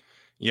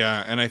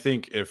 Yeah, and I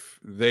think if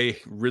they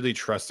really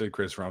trusted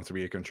Chris Rumph to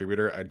be a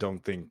contributor, I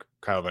don't think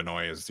Kyle Van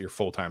Noy is your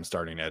full-time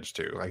starting edge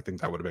too. I think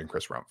that would have been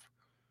Chris Rumph.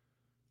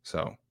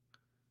 So,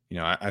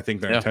 I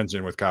think their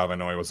intention with Kyle Van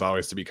Noy was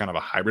always to be kind of a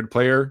hybrid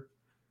player,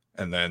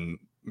 and then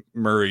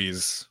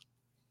Murray's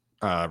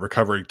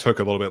recovery took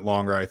a little bit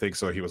longer, I think,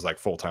 so he was like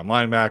full-time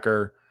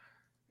linebacker.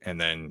 And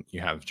then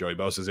you have Joey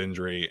Bosa's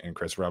injury and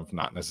Chris Rumph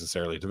not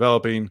necessarily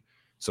developing.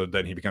 So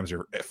then he becomes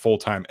your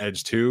full-time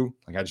edge too.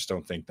 Like, I just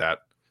don't think that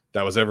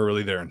was ever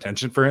really their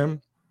intention for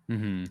him.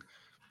 Mm-hmm.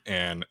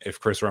 And if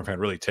Chris Rumph had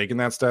really taken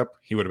that step,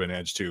 he would have been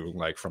edge two,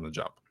 like from the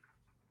jump.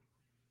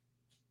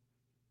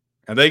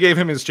 And they gave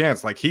him his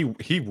chance. Like he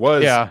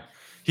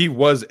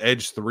was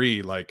edge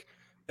 3, like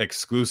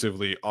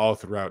exclusively all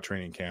throughout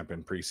training camp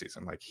and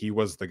preseason. Like, he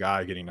was the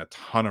guy getting a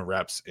ton of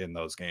reps in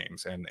those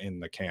games and in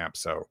the camp.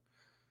 So,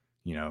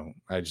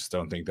 I just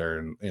don't think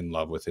they're in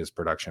love with his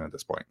production at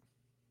this point.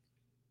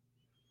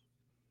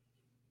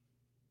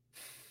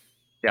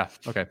 Yeah.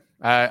 Okay.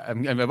 I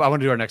want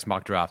to do our next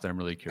mock draft, and I'm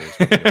really curious.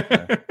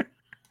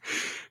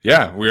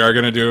 Yeah, we are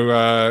going to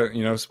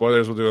do,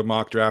 spoilers, we'll do a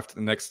mock draft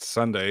next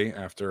Sunday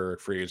after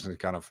free agency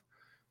kind of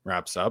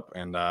wraps up.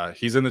 And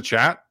he's in the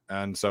chat,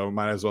 and so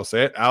might as well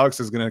say it. Alex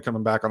is going to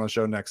come back on the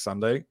show next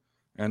Sunday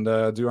and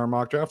do our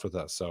mock draft with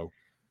us. So,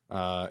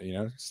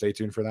 stay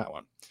tuned for that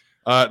one.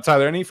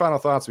 Tyler, any final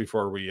thoughts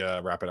before we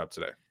wrap it up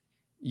today?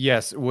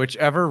 Yes,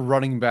 whichever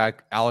running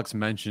back Alex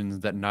mentions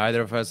that neither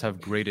of us have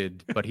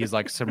graded, but he's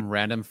like some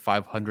random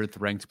 500th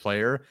ranked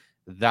player,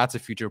 that's a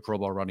future Pro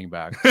Bowl running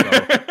back.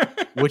 So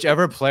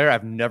whichever player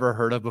I've never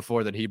heard of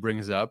before that he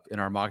brings up in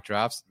our mock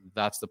drafts,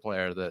 that's the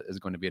player that is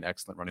going to be an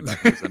excellent running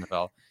back in the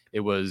NFL. It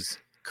was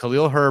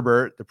Khalil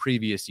Herbert the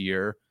previous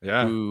year,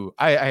 who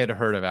I had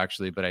heard of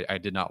actually, but I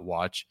did not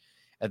watch.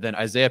 And then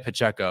Isaiah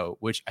Pacheco,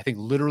 which I think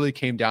literally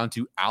came down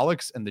to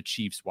Alex and the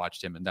Chiefs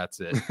watched him, and that's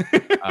it.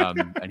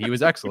 And he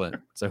was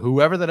excellent. So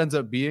whoever that ends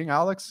up being,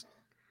 Alex,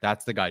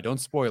 that's the guy. Don't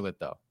spoil it,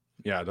 though.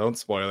 Yeah, don't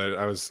spoil it.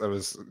 I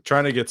was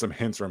trying to get some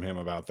hints from him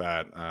about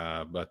that,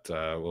 but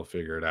we'll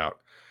figure it out.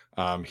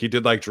 He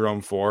did like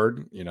Jerome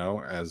Ford,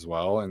 as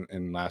well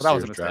in last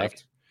year's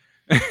draft.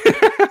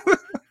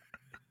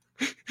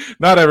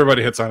 Not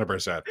everybody hits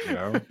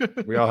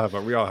 100%. We all have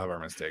our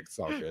mistakes. It's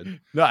all good.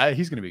 No,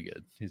 he's gonna be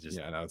good. He's just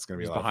it's gonna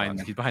be a lot behind. of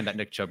fun. He's behind that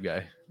Nick Chubb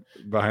guy.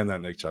 Behind that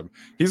Nick Chubb,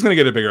 he's gonna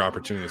get a bigger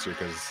opportunity this year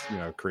because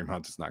Kareem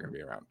Hunt is not gonna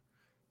be around.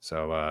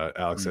 So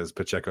Alex says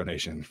Pacheco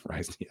Nation,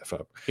 rise the F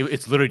up.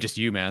 It's literally just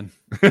you, man.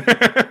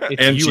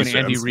 It's and you and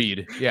Andy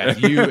Reid. Yeah,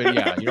 it's you.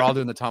 Yeah, you're all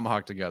doing the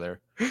tomahawk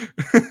together.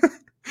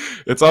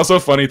 It's also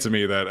funny to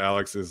me that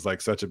Alex is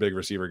like such a big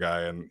receiver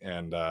guy, and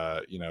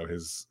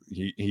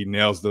he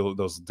nails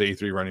those day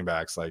 3 running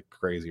backs like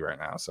crazy right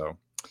now. So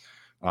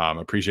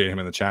appreciate him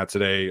in the chat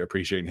today.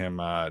 Appreciate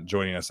him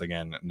joining us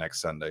again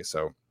next Sunday.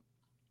 So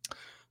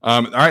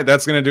all right,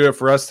 that's going to do it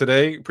for us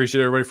today.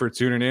 Appreciate everybody for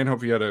tuning in.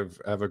 Hope you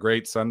have a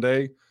great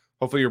Sunday.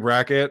 Hopefully your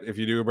bracket, if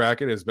you do a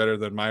bracket, is better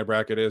than my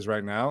bracket is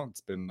right now.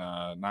 It's been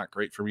not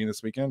great for me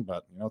this weekend,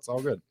 but it's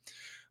all good.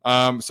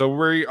 So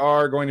we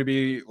are going to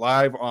be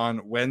live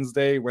on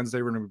Wednesday. We're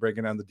going to be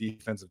breaking down the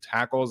defensive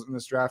tackles in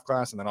this draft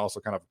class, and then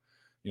also kind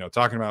of,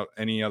 talking about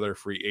any other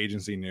free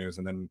agency news.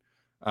 And then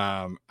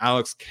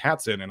Alex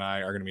Katzen and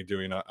I are going to be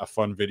doing a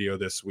fun video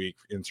this week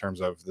in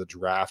terms of the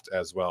draft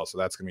as well. So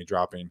that's going to be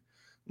dropping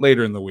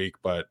later in the week,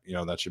 but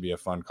that should be a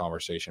fun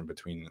conversation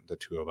between the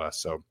two of us.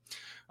 So,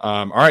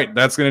 all right,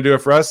 that's going to do it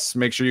for us.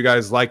 Make sure you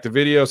guys like the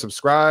video,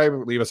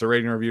 subscribe, leave us a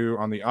rating review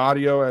on the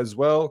audio as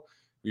well.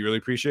 We really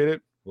appreciate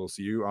it. We'll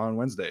see you on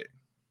Wednesday.